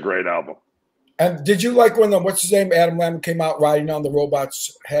such a great album. And did you like when the what's his name Adam Lambert came out riding on the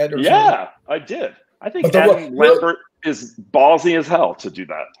robot's head? Or yeah, I did. I think But Adam Lambert is ballsy as hell to do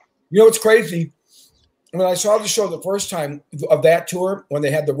that. You know what's crazy? When I saw the show the first time of that tour, when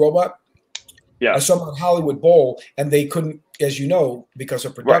they had the robot, yeah, I saw them on Hollywood Bowl, and they couldn't, as you know, because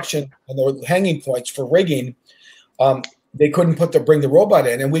of production and the hanging points for rigging, they couldn't bring the robot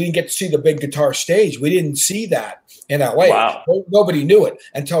in, and we didn't get to see the big guitar stage. We didn't see that in LA. Wow. Nobody knew it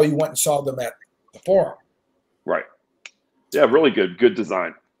until you went and saw them at the Forum. Right. Yeah, really good. Good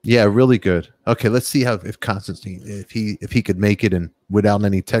design. Yeah, really good. Okay, let's see if Constantine, if he could make it and without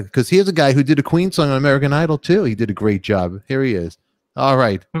any tech, because here's a guy who did a Queen song on American Idol too. He did a great job. Here he is. All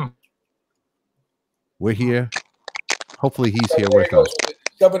right, we're here. Hopefully, he's here with us.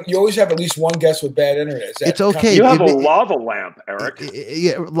 You always have at least one guest with bad internet. It's okay. You have a lava lamp, Eric.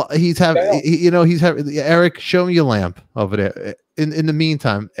 Yeah, he's Eric, show me your lamp over there. In the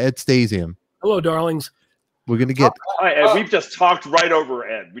meantime, Ed Stasium. Hello, darlings. We're gonna get. Hi, Ed. We've just talked right over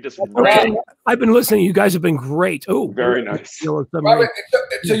Ed. We just. Okay. I've been listening. You guys have been great. Oh, very nice. Robert,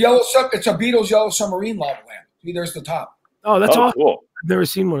 it's a yellow. It's a Beatles yellow submarine lava lamp. See, there's the top. Oh, that's awesome. Cool. I've never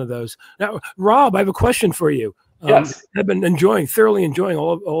seen one of those. Now, Rob, I have a question for you. Yes. I've been thoroughly enjoying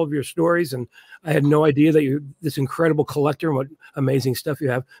all of your stories, and I had no idea that you're this incredible collector and what amazing stuff you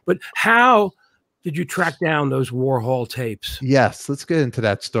have. But how did you track down those Warhol tapes? Yes, let's get into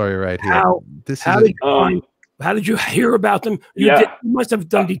that story right here. How did you hear about them? You must have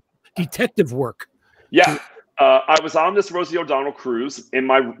done detective work. Yeah. I was on this Rosie O'Donnell cruise in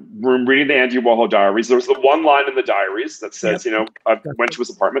my room reading the Andy Warhol diaries. There was the one line in the diaries that says, I went to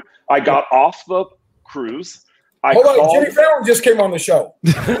his apartment. I got off the cruise. Hold on, Jimmy Fallon just came on the show.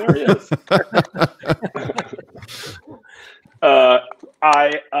 There he is. I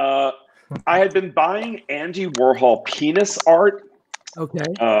had been buying Andy Warhol penis art. Okay.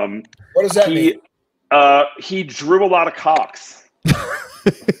 What does that mean? He drew a lot of cocks.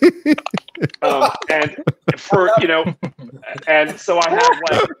 And so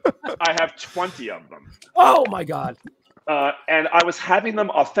I have 20 of them. Oh my God. And I was having them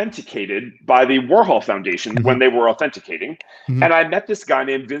authenticated by the Warhol Foundation when they were authenticating. And I met this guy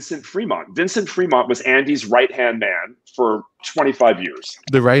named Vincent Fremont. Vincent Fremont was Andy's right-hand man for 25 years.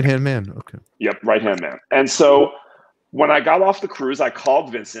 The right-hand man. Okay. Yep, right-hand man. And so when I got off the cruise, I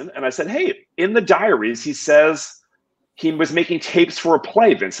called Vincent and I said, hey, in the diaries, he says he was making tapes for a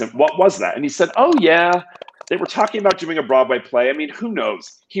play, Vincent. What was that? And he said, oh, yeah, they were talking about doing a Broadway play. I mean, who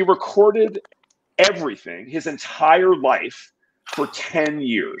knows? He recorded everything, his entire life, for 10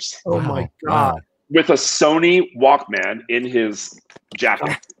 years. Oh, my God. With a Sony Walkman in his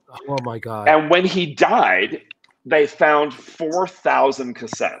jacket. Oh, my God. And when he died, they found 4,000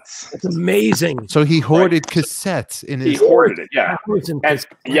 cassettes. It's amazing. So he hoarded cassettes in his. He hoarded it,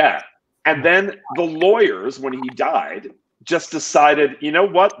 yeah. And then the lawyers, when he died, just decided, you know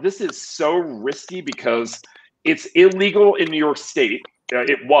what? This is so risky because it's illegal in New York State.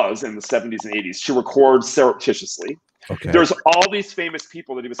 It was in the 70s and 80s to record surreptitiously. Okay. There's all these famous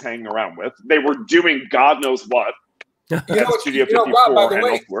people that he was hanging around with. They were doing God knows what at Studio 54 Rob, and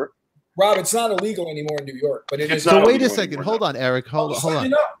elsewhere. Rob, it's not illegal anymore in New York, but it is. So wait a second. Hold on, Eric. Hold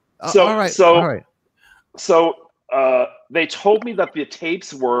on. All right. So they told me that the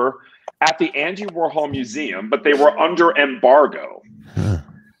tapes were at the Andy Warhol Museum, but they were under embargo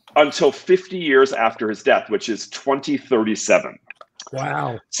until 50 years after his death, which is 2037.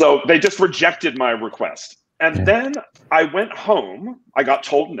 Wow. So they just rejected my request. And then I went home. I got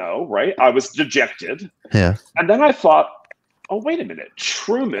told no, right? I was dejected. Yeah. And then I thought, oh, wait a minute.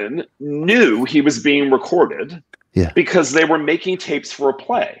 Truman knew he was being recorded because they were making tapes for a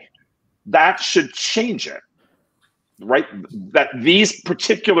play. That should change it, right? That these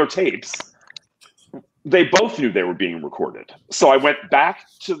particular tapes, they both knew they were being recorded. So I went back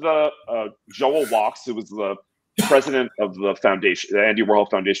to the Joel Walks, who was the president of the foundation, the Andy Warhol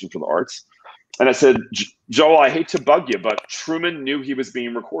Foundation for the Arts. And I said, Joel, I hate to bug you, but Truman knew he was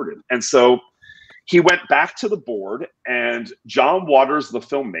being recorded. And so he went back to the board, and John Waters, the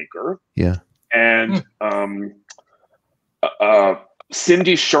filmmaker, and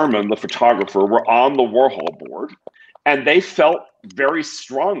Cindy Sherman, the photographer, were on the Warhol board, and they felt very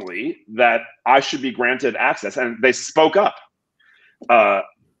strongly that I should be granted access, and they spoke up.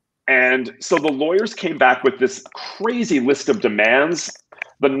 And so the lawyers came back with this crazy list of demands.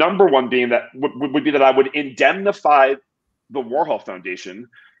 The number one being that would be that I would indemnify the Warhol Foundation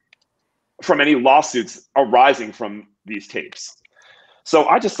from any lawsuits arising from these tapes. So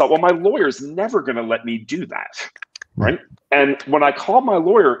I just thought, well, my lawyer's never going to let me do that, right? And when I called my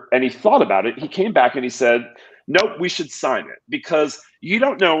lawyer and he thought about it, he came back and he said, nope, we should sign it because you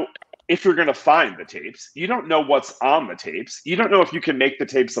don't know if you're going to find the tapes. You don't know what's on the tapes. You don't know if you can make the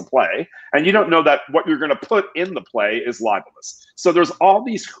tapes a play. And you don't know that what you're going to put in the play is libelous. So there's all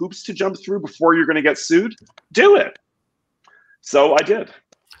these hoops to jump through before you're going to get sued. Do it. So I did.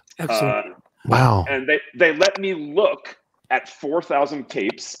 Excellent. Wow. And they let me look at 4,000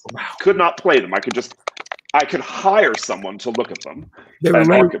 tapes. Wow. Could not play them. I could hire someone to look at them. They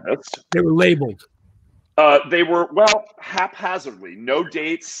were labeled. They were, well, haphazardly, no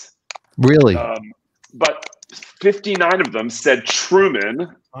dates. Really? But 59 of them said Truman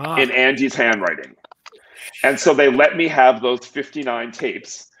in Andy's handwriting. And so they let me have those 59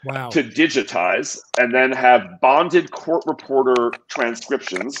 tapes to digitize and then have bonded court reporter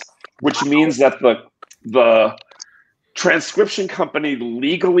transcriptions, which means that the transcription company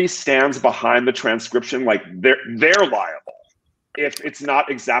legally stands behind the transcription, like they're liable if it's not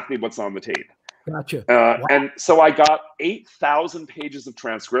exactly what's on the tape. Gotcha. And so I got 8,000 pages of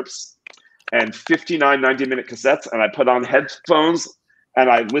transcripts and 59 90-minute cassettes, and I put on headphones and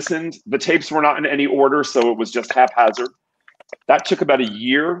I listened. The tapes were not in any order, so it was just haphazard. That took about a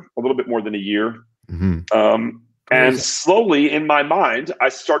year, a little bit more than a year. Mm-hmm. And slowly in my mind, I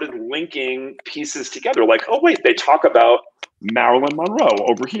started linking pieces together. Like, oh, wait, they talk about Marilyn Monroe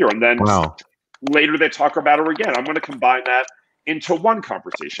over here. And then later they talk about her again. I'm going to combine that into one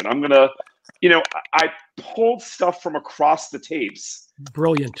conversation. I'm going to, I pulled stuff from across the tapes.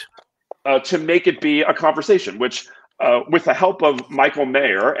 Brilliant. To make it be a conversation, which with the help of Michael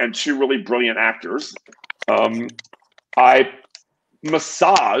Mayer and two really brilliant actors, I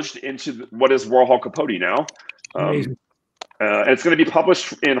massaged into what is WarholCapote now. And it's going to be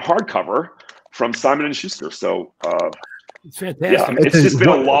published in hardcover from Simon & Schuster. So it's fantastic. Yeah, it's just been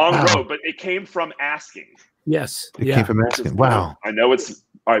a long road, but it came from asking. Yes. It came from asking. Wow. I know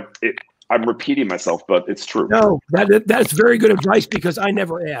I'm repeating myself, but it's true. No, that's very good advice because I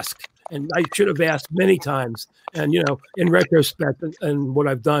never ask. And I should have asked many times. And, in retrospect and what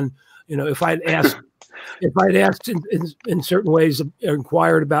I've done, if I'd asked in certain ways,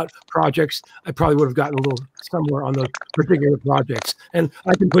 inquired about projects, I probably would have gotten a little somewhere on those particular projects. And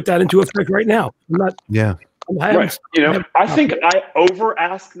I can put that into effect right now. Right. I think I over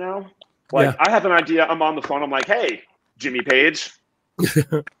ask now. Like I have an idea. I'm on the phone. I'm like, hey, Jimmy Page,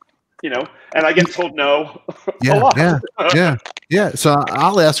 and I get told no. Yeah. So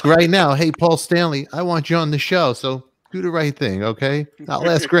I'll ask right now. Hey, Paul Stanley, I want you on the show. So do the right thing, okay? I'll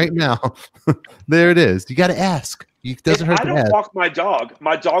ask right now. There it is. You got to ask. It doesn't hurt to ask. I don't walk my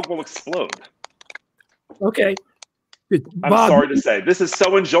dog will explode. Okay. I'm sorry to say. This is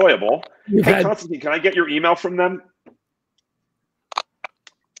so enjoyable. Hey, Constantine, can I get your email from them?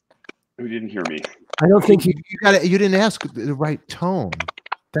 Who didn't hear me? I don't think you didn't ask the right tone.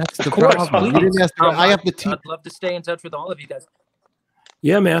 That's the problem. You didn't ask. I have the I'd love to stay in touch with all of you guys.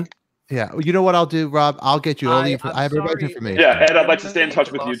 Yeah, man. Yeah, you know what I'll do, Rob? I'll get you all the information. I have the right information. Yeah, Ed, I'd like to stay in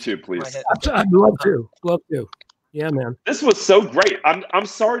touch with you too, please. I'd love to. Yeah, man. This was so great. I'm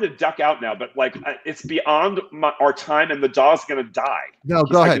sorry to duck out now, but it's beyond our time, and the dog's gonna die. No,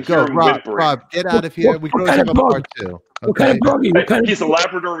 go ahead, go, Rob. Get out of here. We can always have a part two. What kind of doggy? He's a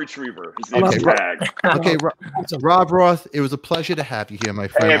Labrador Retriever. His name's Rag. Okay, Rob Roth, it was a pleasure to have you here, my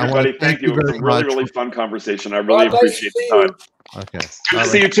friend. Hey, everybody, thank you. It was a really, really fun conversation. I really appreciate the time. Okay. Good to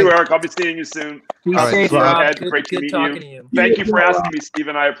see you too, Eric. I'll be seeing you soon. Be safe, Rob. Great to meet you. Thank you for asking me,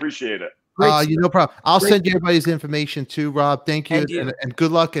 Stephen. I appreciate it. No problem. I'll send you everybody's information too, Rob. Thank you, and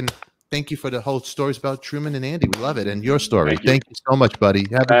good luck, and thank you for the whole stories about Truman and Andy. We love it, and your story. Thank you so much, buddy.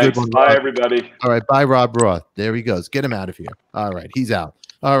 Have a good one. Bye, everybody. All right, bye, Rob Roth. There he goes. Get him out of here. All right, he's out.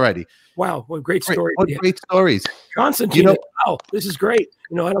 All righty. Wow, what great story! What great stories, Constantine. Wow, this is great.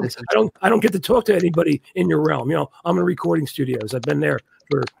 I don't get to talk to anybody in your realm. I'm in recording studios. I've been there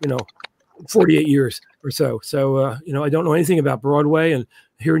for 48 years or so. So I don't know anything about Broadway, and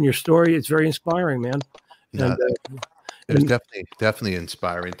hearing your story, it's very inspiring, man. Yeah. It's definitely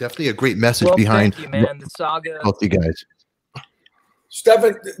inspiring. Definitely a great message behind thank you, man. The saga. Both you guys.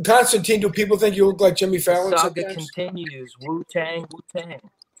 Stephen, Constantine, do people think you look like Jimmy Fallon? The saga continues. Wu-Tang, Wu-Tang.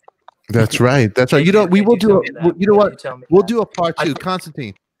 That's right. That's right. We will do. We'll do a part two,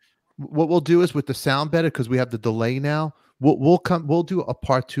 Constantine. What we'll do is with the sound better because we have the delay now. We'll do a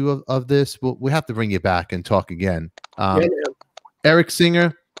part two of this. We have to bring you back and talk again. Eric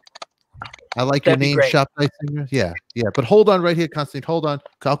Singer. I like your name, Shop Night Singer. Yeah. But hold on right here, Constantine. Hold on.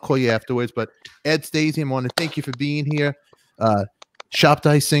 I'll call you afterwards. But Ed Stacey, I want to thank you for being here. Shop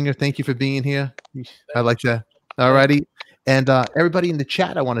Night Singer, thank you for being here. I like that. All righty. And everybody in the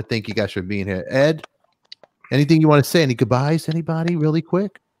chat, I want to thank you guys for being here. Ed, anything you want to say? Any goodbyes? Anybody really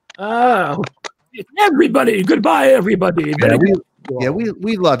quick? Everybody. Goodbye, everybody. Yeah, Yeah,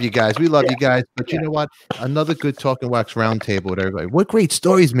 we love you guys. We love you guys. But you know what? Another good Talking Wax roundtable with everybody. What great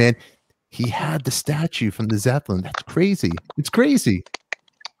stories, man. He had the statue from the Zeppelin. That's crazy. It's crazy.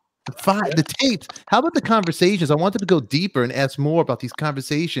 The tapes. How about the conversations? I wanted to go deeper and ask more about these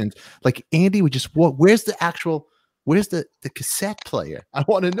conversations. Like Andy would just walk. Where's the cassette player? I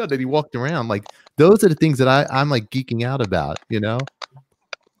want to know that he walked around. Like those are the things that I'm like geeking out about, you know?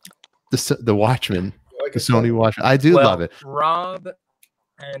 The Watchmen, the Sony Watchmen. I do love it. Rob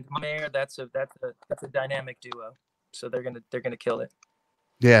and Mayor, that's a dynamic duo. So they're gonna kill it.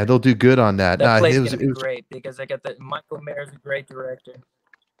 Yeah, they'll do good on that. That play's gonna be great because I got Michael Mayer's a great director.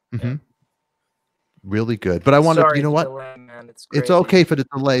 Mm-hmm. Yeah. Really good. But I want to, you know what? Delay, man. It's okay for the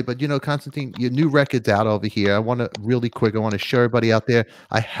delay, but you know, Constantine, your new record's out over here. I want to really quick. I want to show everybody out there.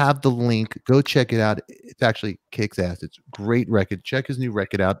 I have the link. Go check it out. It's actually kicks ass. It's a great record. Check his new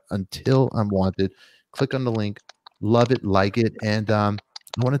record out, Until I'm Wanted. Click on the link. Love it, like it, and I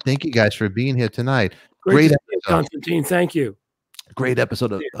want to thank you guys for being here tonight. Great episode. Constantine. Thank you. Great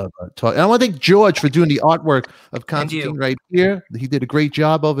episode of talk. And I want to thank George for doing the artwork of Constantine right here. He did a great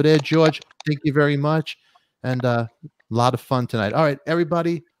job over there, George. Thank you very much. And a lot of fun tonight. All right,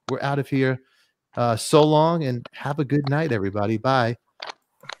 everybody, we're out of here. So long and have a good night, everybody. Bye.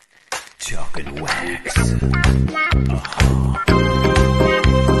 Talking Wax.